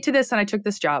 I agreed to this and I took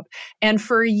this job. And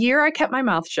for a year, I kept my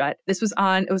mouth shut. It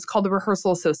was called the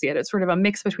Rehearsal Associate. It's sort of a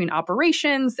mix between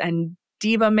operations and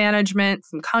diva management,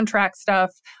 some contract stuff,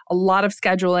 a lot of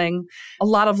scheduling, a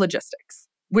lot of logistics,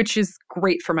 which is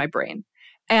great for my brain.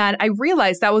 And I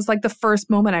realized that was like the first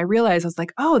moment I realized I was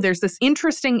like, oh, there's this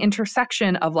interesting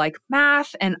intersection of like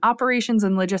math and operations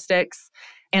and logistics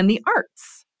and the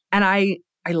arts. And I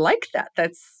like that.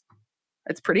 That's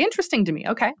pretty interesting to me.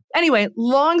 Okay. Anyway,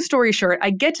 long story short,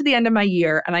 I get to the end of my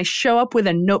year and I show up with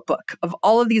a notebook of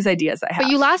all of these ideas I have.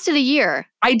 But you lasted a year.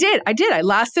 I did. I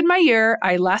lasted my year.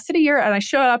 I lasted a year and I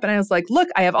showed up and I was like, look,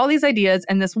 I have all these ideas.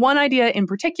 And this one idea in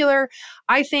particular,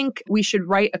 I think we should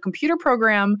write a computer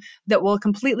program that will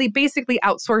completely, basically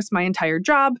outsource my entire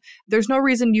job. There's no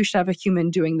reason you should have a human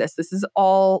doing this. This is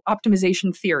all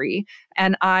optimization theory.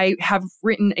 And I have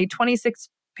written a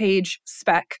 26-page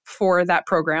spec for that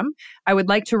program. I would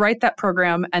like to write that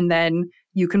program and then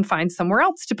you can find somewhere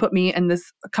else to put me in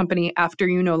this company after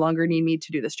you no longer need me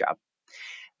to do this job.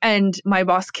 And my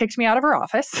boss kicked me out of her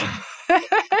office.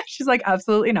 She's like,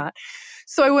 absolutely not.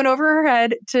 So I went over her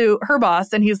head to her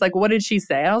boss and he's like, what did she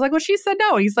say? And I was like, well, she said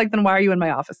no. He's like, then why are you in my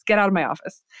office? Get out of my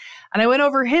office. And I went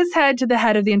over his head to the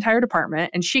head of the entire department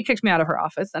and she kicked me out of her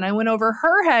office. And I went over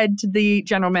her head to the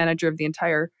general manager of the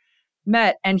entire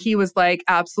Met. And he was like,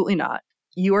 absolutely not.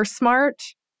 You are smart.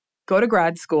 Go to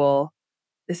grad school.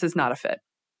 This is not a fit.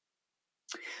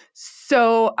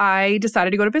 So I decided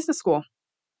to go to business school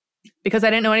because I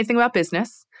didn't know anything about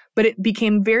business, but it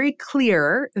became very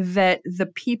clear that the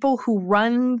people who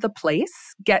run the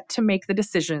place get to make the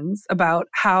decisions about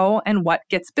how and what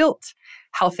gets built,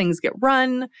 how things get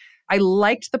run. I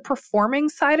liked the performing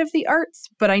side of the arts,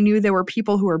 but I knew there were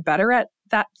people who were better at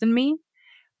that than me.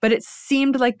 But it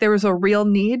seemed like there was a real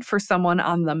need for someone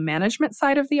on the management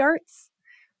side of the arts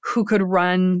who could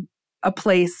run a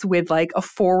place with like a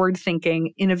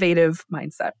forward-thinking, innovative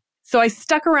mindset. So I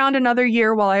stuck around another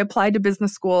year while I applied to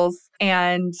business schools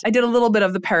and I did a little bit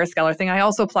of the parascalar thing. I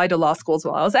also applied to law schools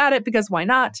while I was at it because why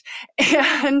not?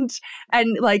 And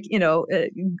like,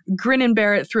 grin and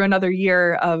bear it through another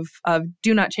year of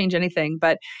do not change anything.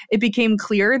 But it became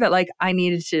clear that like I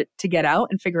needed to get out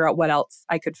and figure out what else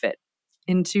I could fit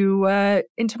into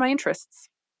my interests.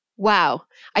 Wow.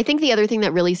 I think the other thing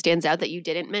that really stands out that you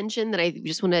didn't mention that I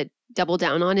just want to double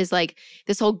down on is like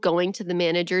this whole going to the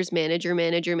manager's manager.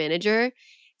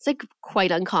 It's like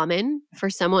quite uncommon for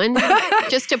someone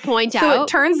just to point out. So it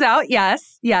turns out,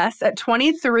 yes. At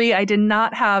 23, I did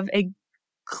not have a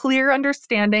clear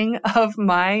understanding of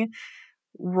my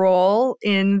role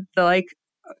in the like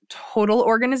total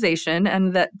organization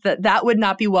and that would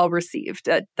not be well received.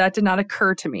 That did not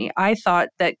occur to me. I thought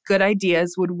that good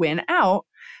ideas would win out.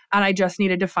 And I just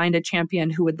needed to find a champion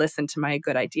who would listen to my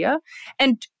good idea.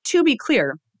 And to be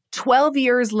clear, 12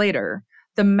 years later,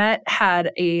 the Met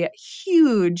had a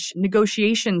huge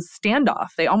negotiation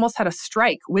standoff. They almost had a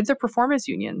strike with the performance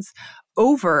unions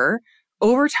over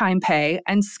overtime pay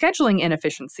and scheduling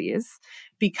inefficiencies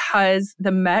because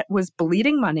the Met was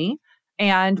bleeding money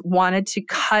and wanted to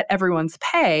cut everyone's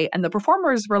pay. And the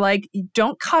performers were like,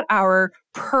 don't cut our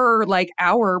per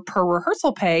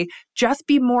rehearsal pay, just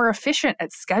be more efficient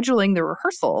at scheduling the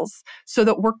rehearsals so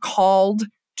that we're called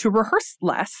to rehearse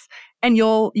less and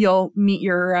you'll meet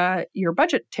your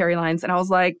budgetary lines. And I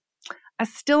was like, I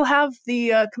still have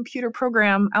the computer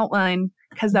program outline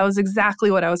because that was exactly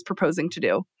what I was proposing to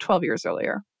do 12 years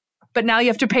earlier. But now you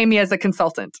have to pay me as a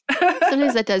consultant.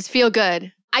 Sometimes that does feel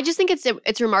good. I just think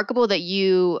it's remarkable that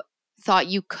you thought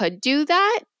you could do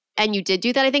that and you did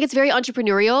do that. I think it's very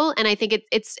entrepreneurial and I think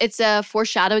it's a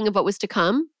foreshadowing of what was to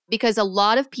come because a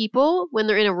lot of people, when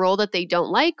they're in a role that they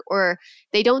don't like or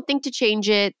they don't think to change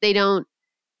it, they don't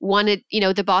want it,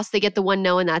 the boss, they get the one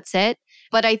no and that's it.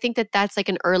 But I think that that's like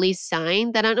an early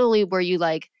sign that not only were you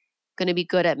like going to be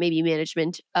good at maybe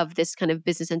management of this kind of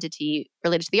business entity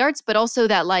related to the arts, but also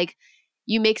that like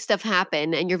you make stuff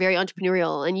happen and you're very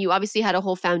entrepreneurial and you obviously had a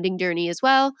whole founding journey as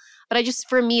well. But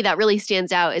for me, that really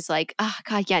stands out is like, oh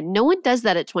God, yeah, no one does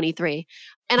that at 23.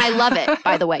 And I love it,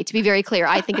 by the way, to be very clear.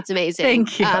 I think it's amazing.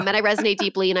 Thank you. And I resonate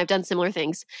deeply and I've done similar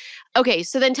things. Okay,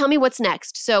 so then tell me what's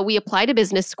next. So we apply to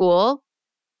business school.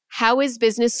 How is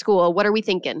business school? What are we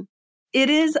thinking? It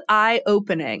is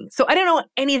eye-opening. So I don't know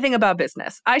anything about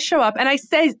business. I show up and I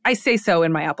say so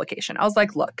in my application. I was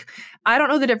like, look, I don't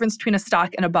know the difference between a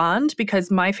stock and a bond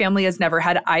because my family has never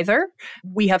had either.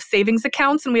 We have savings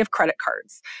accounts and we have credit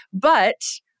cards. But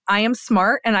I am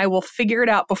smart and I will figure it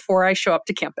out before I show up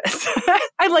to campus.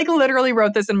 I like literally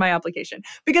wrote this in my application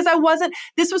because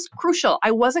this was crucial.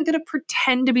 I wasn't going to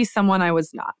pretend to be someone I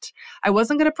was not. I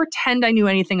wasn't going to pretend I knew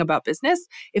anything about business.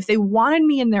 If they wanted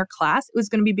me in their class, it was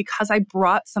going to be because I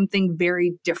brought something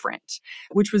very different,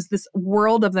 which was this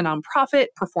world of the nonprofit,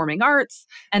 performing arts,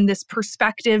 and this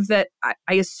perspective that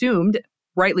I assumed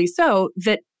rightly so,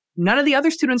 that none of the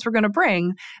other students were going to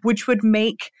bring, which would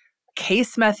make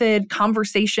case method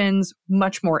conversations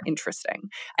much more interesting.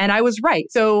 And I was right.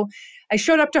 So I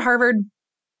showed up to Harvard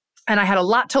and I had a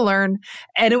lot to learn,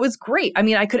 and it was great. I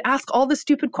mean, I could ask all the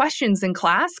stupid questions in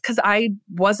class because I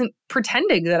wasn't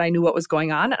pretending that I knew what was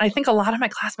going on. And I think a lot of my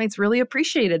classmates really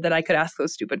appreciated that I could ask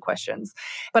those stupid questions.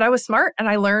 But I was smart and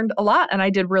I learned a lot and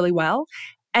I did really well.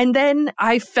 And then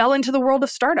I fell into the world of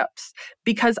startups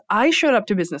because I showed up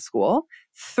to business school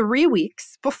 3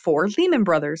 weeks before Lehman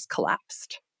Brothers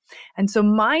collapsed. And so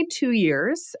my 2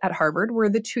 years at Harvard were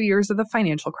the 2 years of the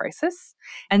financial crisis,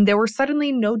 and there were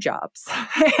suddenly no jobs.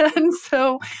 And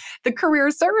so the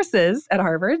career services at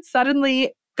Harvard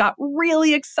suddenly got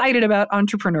really excited about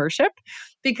entrepreneurship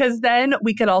because then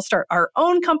we could all start our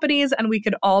own companies and we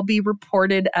could all be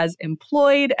reported as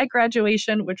employed at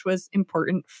graduation, which was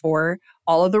important for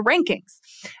all of the rankings.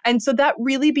 And so that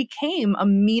really became a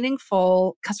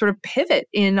meaningful sort of pivot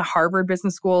in Harvard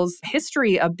Business School's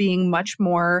history of being much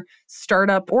more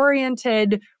startup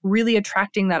oriented, really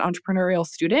attracting that entrepreneurial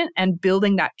student and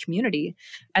building that community.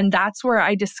 And that's where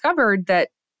I discovered that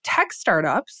tech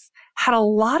startups had a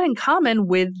lot in common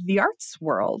with the arts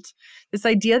world. This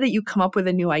idea that you come up with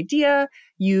a new idea,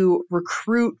 you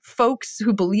recruit folks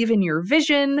who believe in your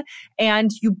vision,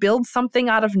 and you build something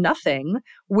out of nothing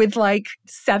with like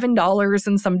 $7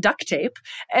 and some duct tape,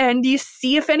 and you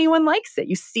see if anyone likes it.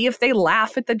 You see if they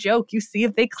laugh at the joke. You see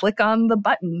if they click on the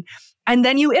button. And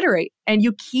then you iterate and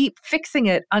you keep fixing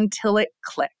it until it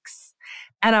clicks.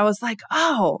 And I was like,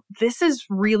 oh, this is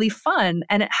really fun.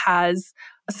 And it has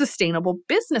a sustainable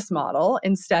business model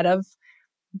instead of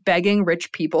begging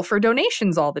rich people for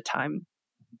donations all the time.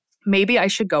 Maybe I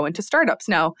should go into startups.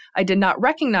 Now, I did not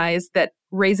recognize that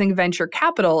raising venture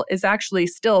capital is actually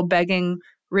still begging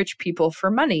rich people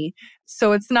for money.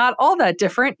 So it's not all that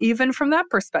different, even from that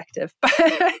perspective.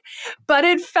 But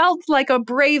it felt like a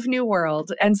brave new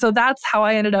world. And so that's how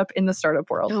I ended up in the startup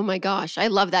world. Oh my gosh, I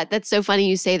love that. That's so funny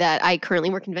you say that. I currently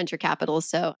work in venture capital,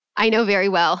 so I know very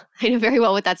well. I know very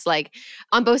well what that's like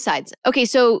on both sides. Okay,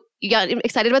 so you got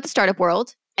excited about the startup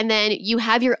world, and then you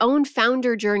have your own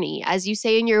founder journey, as you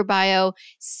say in your bio,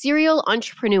 serial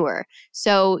entrepreneur.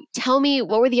 So tell me,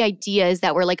 what were the ideas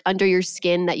that were like under your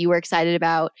skin that you were excited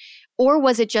about? Or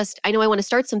was it just, I know I want to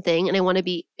start something and I want to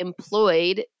be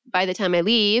employed by the time I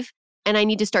leave, and I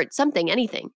need to start something,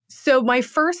 anything? So my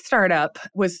first startup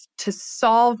was to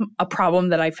solve a problem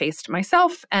that I faced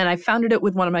myself, and I founded it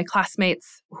with one of my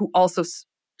classmates who also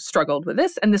struggled with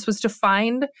this. And this was to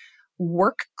find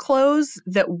work clothes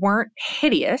that weren't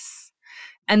hideous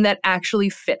and that actually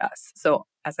fit us. So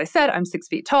as I said, I'm 6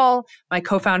 feet tall. My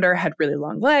co-founder had really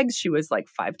long legs. She was like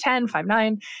 5'10",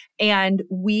 5'9". And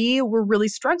we were really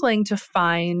struggling to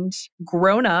find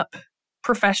grown-up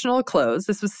professional clothes.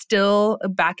 This was still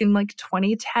back in like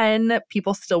 2010.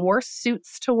 People still wore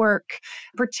suits to work,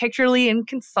 particularly in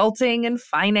consulting and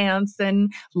finance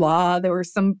and law. There were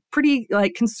some pretty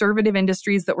like conservative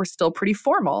industries that were still pretty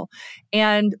formal.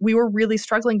 And we were really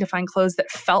struggling to find clothes that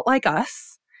felt like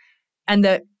us and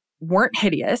that weren't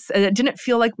hideous. And it didn't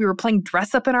feel like we were playing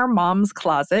dress up in our mom's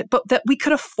closet, but that we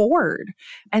could afford.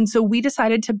 And so we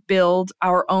decided to build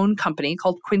our own company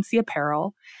called Quincy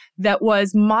Apparel that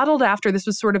was modeled after, this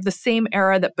was sort of the same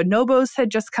era that Bonobos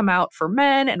had just come out for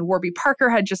men, and Warby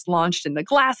Parker had just launched in the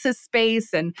glasses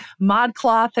space, and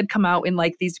ModCloth had come out in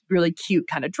like these really cute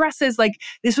kind of dresses. Like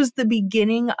this was the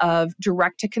beginning of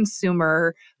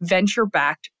direct-to-consumer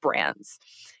venture-backed brands.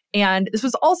 And this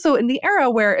was also in the era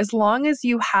where as long as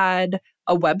you had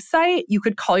a website, you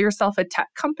could call yourself a tech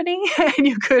company and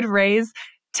you could raise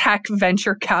tech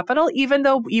venture capital, even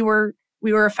though we were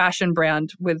a fashion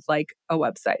brand with like a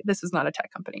website. This is not a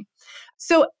tech company.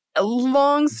 So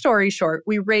long story short,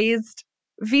 we raised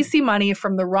VC money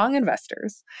from the wrong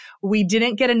investors. We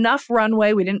didn't get enough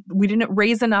runway. We didn't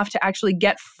raise enough to actually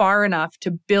get far enough to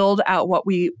build out what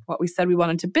we said we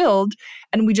wanted to build,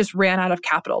 and we just ran out of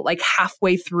capital like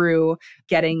halfway through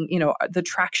getting, the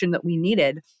traction that we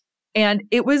needed. And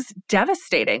it was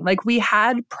devastating. Like we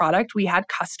had product, we had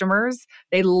customers.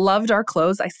 They loved our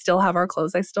clothes. I still have our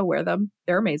clothes. I still wear them.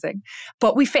 They're amazing.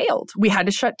 But we failed. We had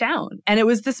to shut down. And it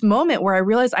was this moment where I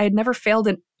realized I had never failed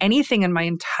in anything in my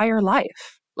entire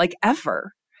life, like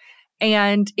ever.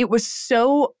 And it was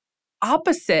so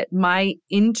opposite my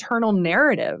internal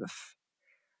narrative.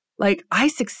 Like I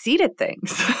succeed at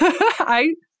things.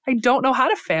 I don't know how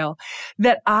to fail.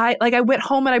 That I went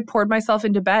home and I poured myself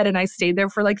into bed and I stayed there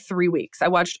for like 3 weeks. I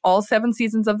watched all 7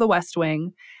 seasons of The West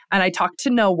Wing and I talked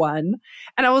to no one.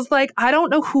 And I was like, I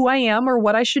don't know who I am or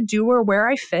what I should do or where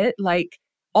I fit. Like,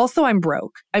 also I'm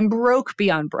broke. I'm broke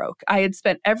beyond broke. I had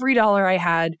spent every dollar I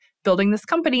had building this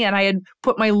company and I had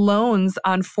put my loans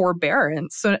on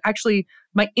forbearance. So actually,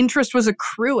 my interest was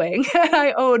accruing and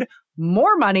I owed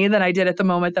more money than I did at the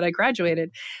moment that I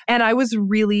graduated. And I was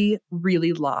really,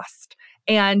 really lost.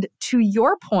 And to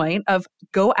your point of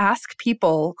go ask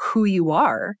people who you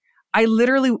are, I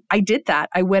did that.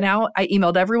 I went out, I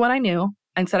emailed everyone I knew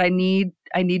and said, I need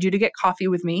you to get coffee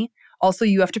with me. Also,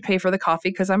 you have to pay for the coffee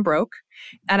because I'm broke.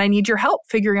 And I need your help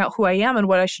figuring out who I am and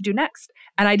what I should do next.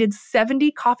 And I did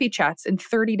 70 coffee chats in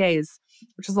 30 days,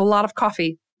 which is a lot of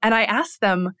coffee. And I asked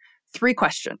them 3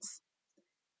 questions.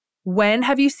 When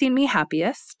have you seen me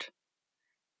happiest?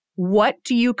 What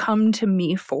do you come to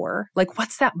me for? Like,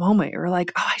 what's that moment you're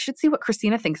like, oh, I should see what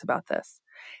Christina thinks about this?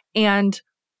 And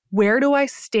where do I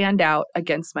stand out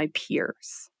against my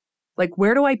peers? Like,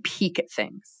 where do I peek at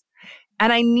things?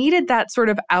 And I needed that sort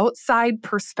of outside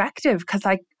perspective because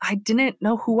I didn't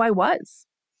know who I was.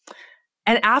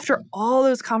 And after all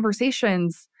those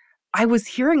conversations, I was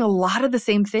hearing a lot of the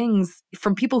same things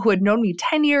from people who had known me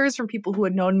 10 years, from people who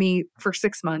had known me for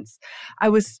 6 months. I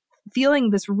was feeling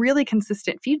this really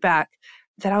consistent feedback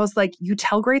that I was like, you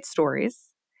tell great stories,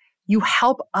 you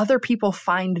help other people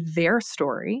find their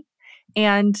story,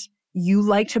 and you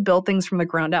like to build things from the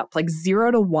ground up. Like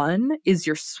 0 to 1 is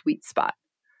your sweet spot.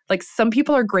 Like some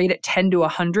people are great at 10 to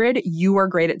 100. You are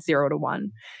great at 0 to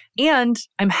 1. And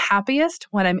I'm happiest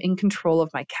when I'm in control of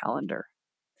my calendar.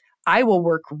 I will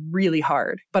work really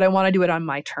hard, but I want to do it on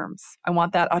my terms. I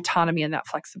want that autonomy and that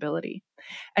flexibility.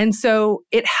 And so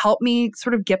it helped me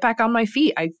sort of get back on my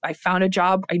feet. I found a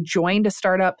job. I joined a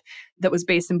startup that was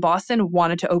based in Boston,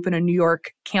 wanted to open a New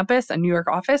York campus, a New York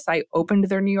office. I opened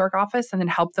their New York office and then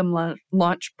helped them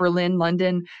launch Berlin,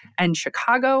 London, and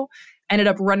Chicago. Ended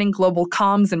up running global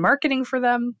comms and marketing for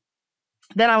them.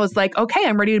 Then I was like, okay,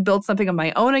 I'm ready to build something of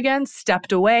my own again.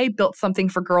 Stepped away, built something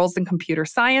for girls in computer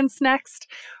science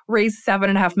next, raised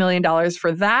 $7.5 million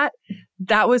for that.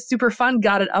 That was super fun,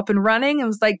 got it up and running and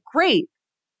was like, great,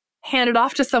 hand it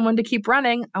off to someone to keep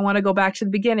running. I want to go back to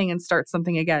the beginning and start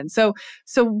something again. So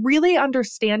really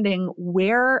understanding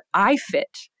where I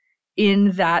fit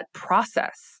in that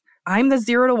process. I'm the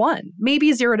 0 to 1,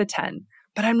 maybe 0 to 10,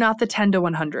 but I'm not the 10 to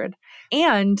 100.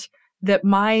 And that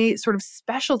my sort of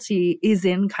specialty is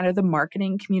in kind of the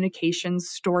marketing, communications,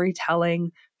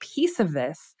 storytelling piece of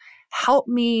this, help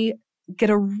me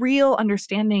get a real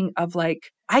understanding of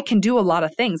like, I can do a lot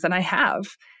of things and I have,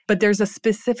 but there's a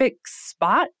specific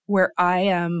spot where I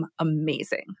am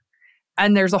amazing.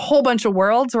 And there's a whole bunch of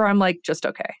worlds where I'm like, just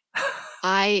okay.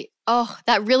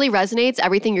 That really resonates,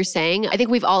 everything you're saying. I think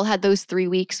we've all had those 3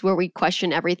 weeks where we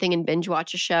question everything and binge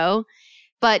watch a show.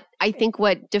 But I think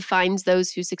what defines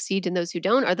those who succeed and those who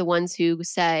don't are the ones who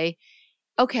say,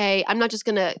 okay, I'm not just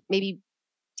going to maybe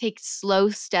take slow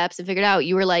steps and figure it out.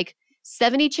 You were like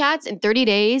 70 chats in 30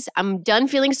 days. I'm done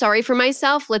feeling sorry for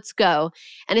myself. Let's go.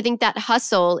 And I think that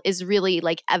hustle is really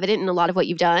like evident in a lot of what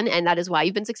you've done. And that is why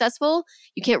you've been successful.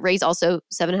 You can't raise also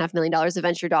 $7.5 million of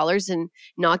venture dollars and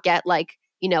not get like,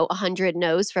 100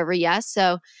 no's for every yes.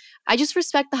 So I just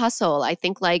respect the hustle. I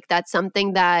think like that's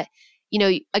something that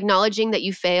acknowledging that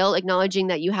you fail, acknowledging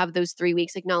that you have those 3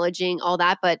 weeks, acknowledging all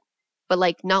that, but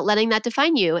like not letting that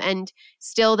define you and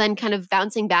still then kind of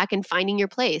bouncing back and finding your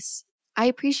place. I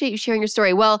appreciate you sharing your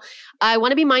story. Well, I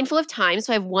want to be mindful of time.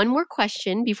 So I have one more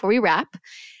question before we wrap.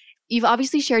 You've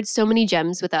obviously shared so many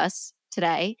gems with us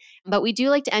today, but we do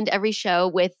like to end every show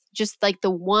with just like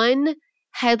the one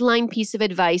headline piece of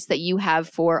advice that you have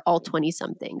for all 20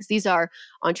 somethings. These are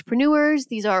entrepreneurs,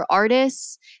 these are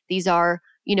artists, these are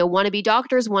wannabe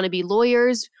doctors, wannabe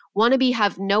lawyers,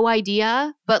 have no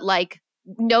idea, but like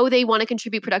know they want to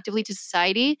contribute productively to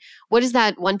society. What is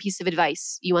that one piece of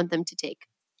advice you want them to take?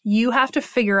 You have to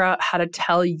figure out how to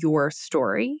tell your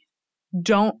story.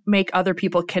 Don't make other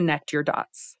people connect your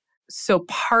dots. So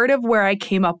part of where I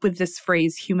came up with this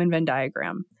phrase, human Venn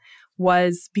diagram,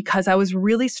 was because I was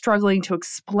really struggling to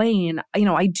explain,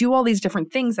 I do all these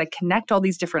different things. I connect all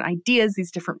these different ideas,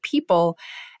 these different people.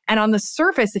 And on the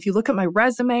surface, if you look at my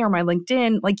resume or my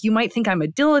LinkedIn, like you might think I'm a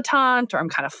dilettante or I'm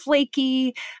kind of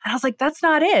flaky. And I was like, that's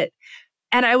not it.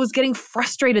 And I was getting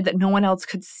frustrated that no one else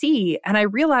could see. And I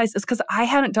realized it's because I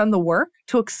hadn't done the work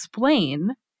to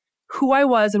explain who I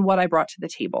was and what I brought to the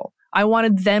table. I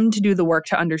wanted them to do the work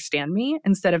to understand me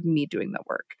instead of me doing the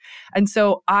work. And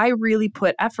so I really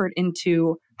put effort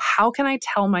into how can I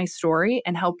tell my story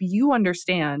and help you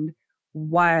understand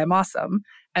why I'm awesome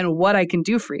and what I can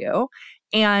do for you.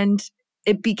 And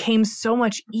it became so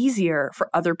much easier for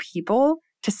other people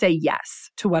to say yes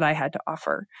to what I had to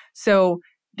offer. So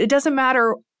it doesn't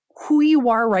matter who you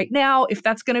are right now. If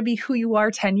that's going to be who you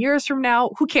are 10 years from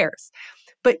now, who cares?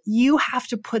 But you have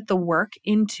to put the work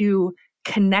into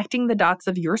connecting the dots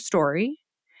of your story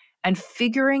and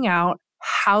figuring out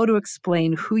how to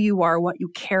explain who you are, what you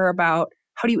care about,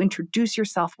 how do you introduce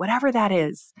yourself, whatever that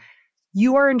is.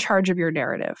 You are in charge of your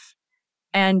narrative.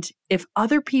 And if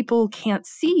other people can't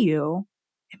see you,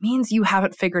 it means you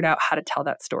haven't figured out how to tell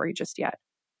that story just yet.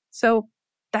 So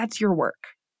that's your work.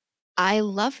 I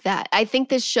love that. I think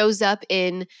this shows up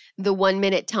in the 1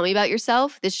 minute tell me about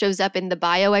yourself. This shows up in the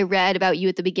bio I read about you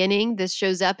at the beginning. This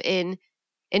shows up in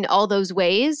all those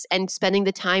ways, and spending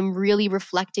the time really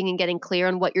reflecting and getting clear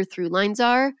on what your through lines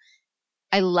are.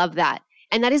 I love that.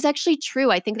 And that is actually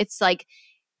true. I think it's like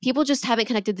people just haven't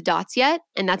connected the dots yet,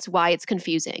 and that's why it's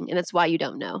confusing, and that's why you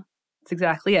don't know. That's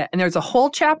exactly it. And there's a whole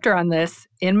chapter on this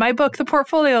in my book, The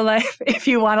Portfolio Life, if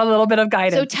you want a little bit of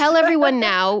guidance. So tell everyone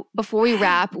now, before we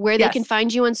wrap, where they can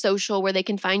find you on social, where they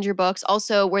can find your books,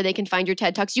 also where they can find your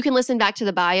TED Talks. You can listen back to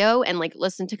the bio and like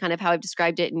listen to kind of how I've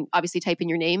described it, and obviously type in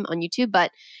your name on YouTube,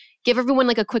 but give everyone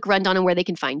like a quick rundown on where they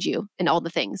can find you and all the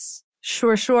things.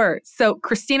 Sure. So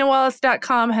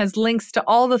ChristinaWallace.com has links to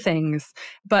all the things,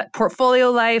 but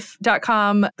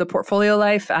PortfolioLife.com, The Portfolio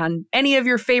Life on any of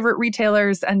your favorite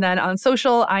retailers. And then on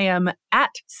social, I am at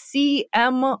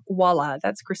CM Walla.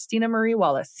 That's Christina Marie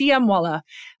Wallace, CM Walla,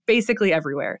 basically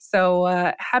everywhere.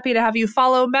 So happy to have you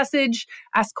follow, message,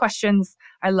 ask questions.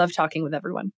 I love talking with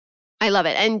everyone. I love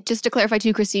it. And just to clarify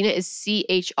too, Christina is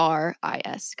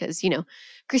CHRIS, because,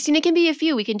 Christina can be a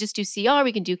few. We can just do CR,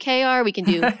 we can do KR, we can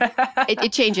do,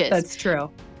 it changes. That's true.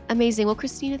 Amazing. Well,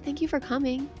 Christina, thank you for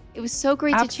coming. It was so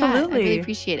great to chat. I really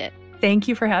appreciate it. Thank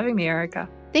you for having me, Erica.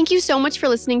 Thank you so much for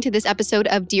listening to this episode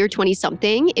of Dear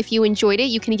 20-something. If you enjoyed it,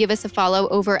 you can give us a follow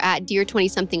over at Dear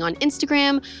 20-something on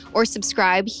Instagram, or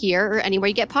subscribe here or anywhere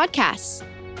you get podcasts.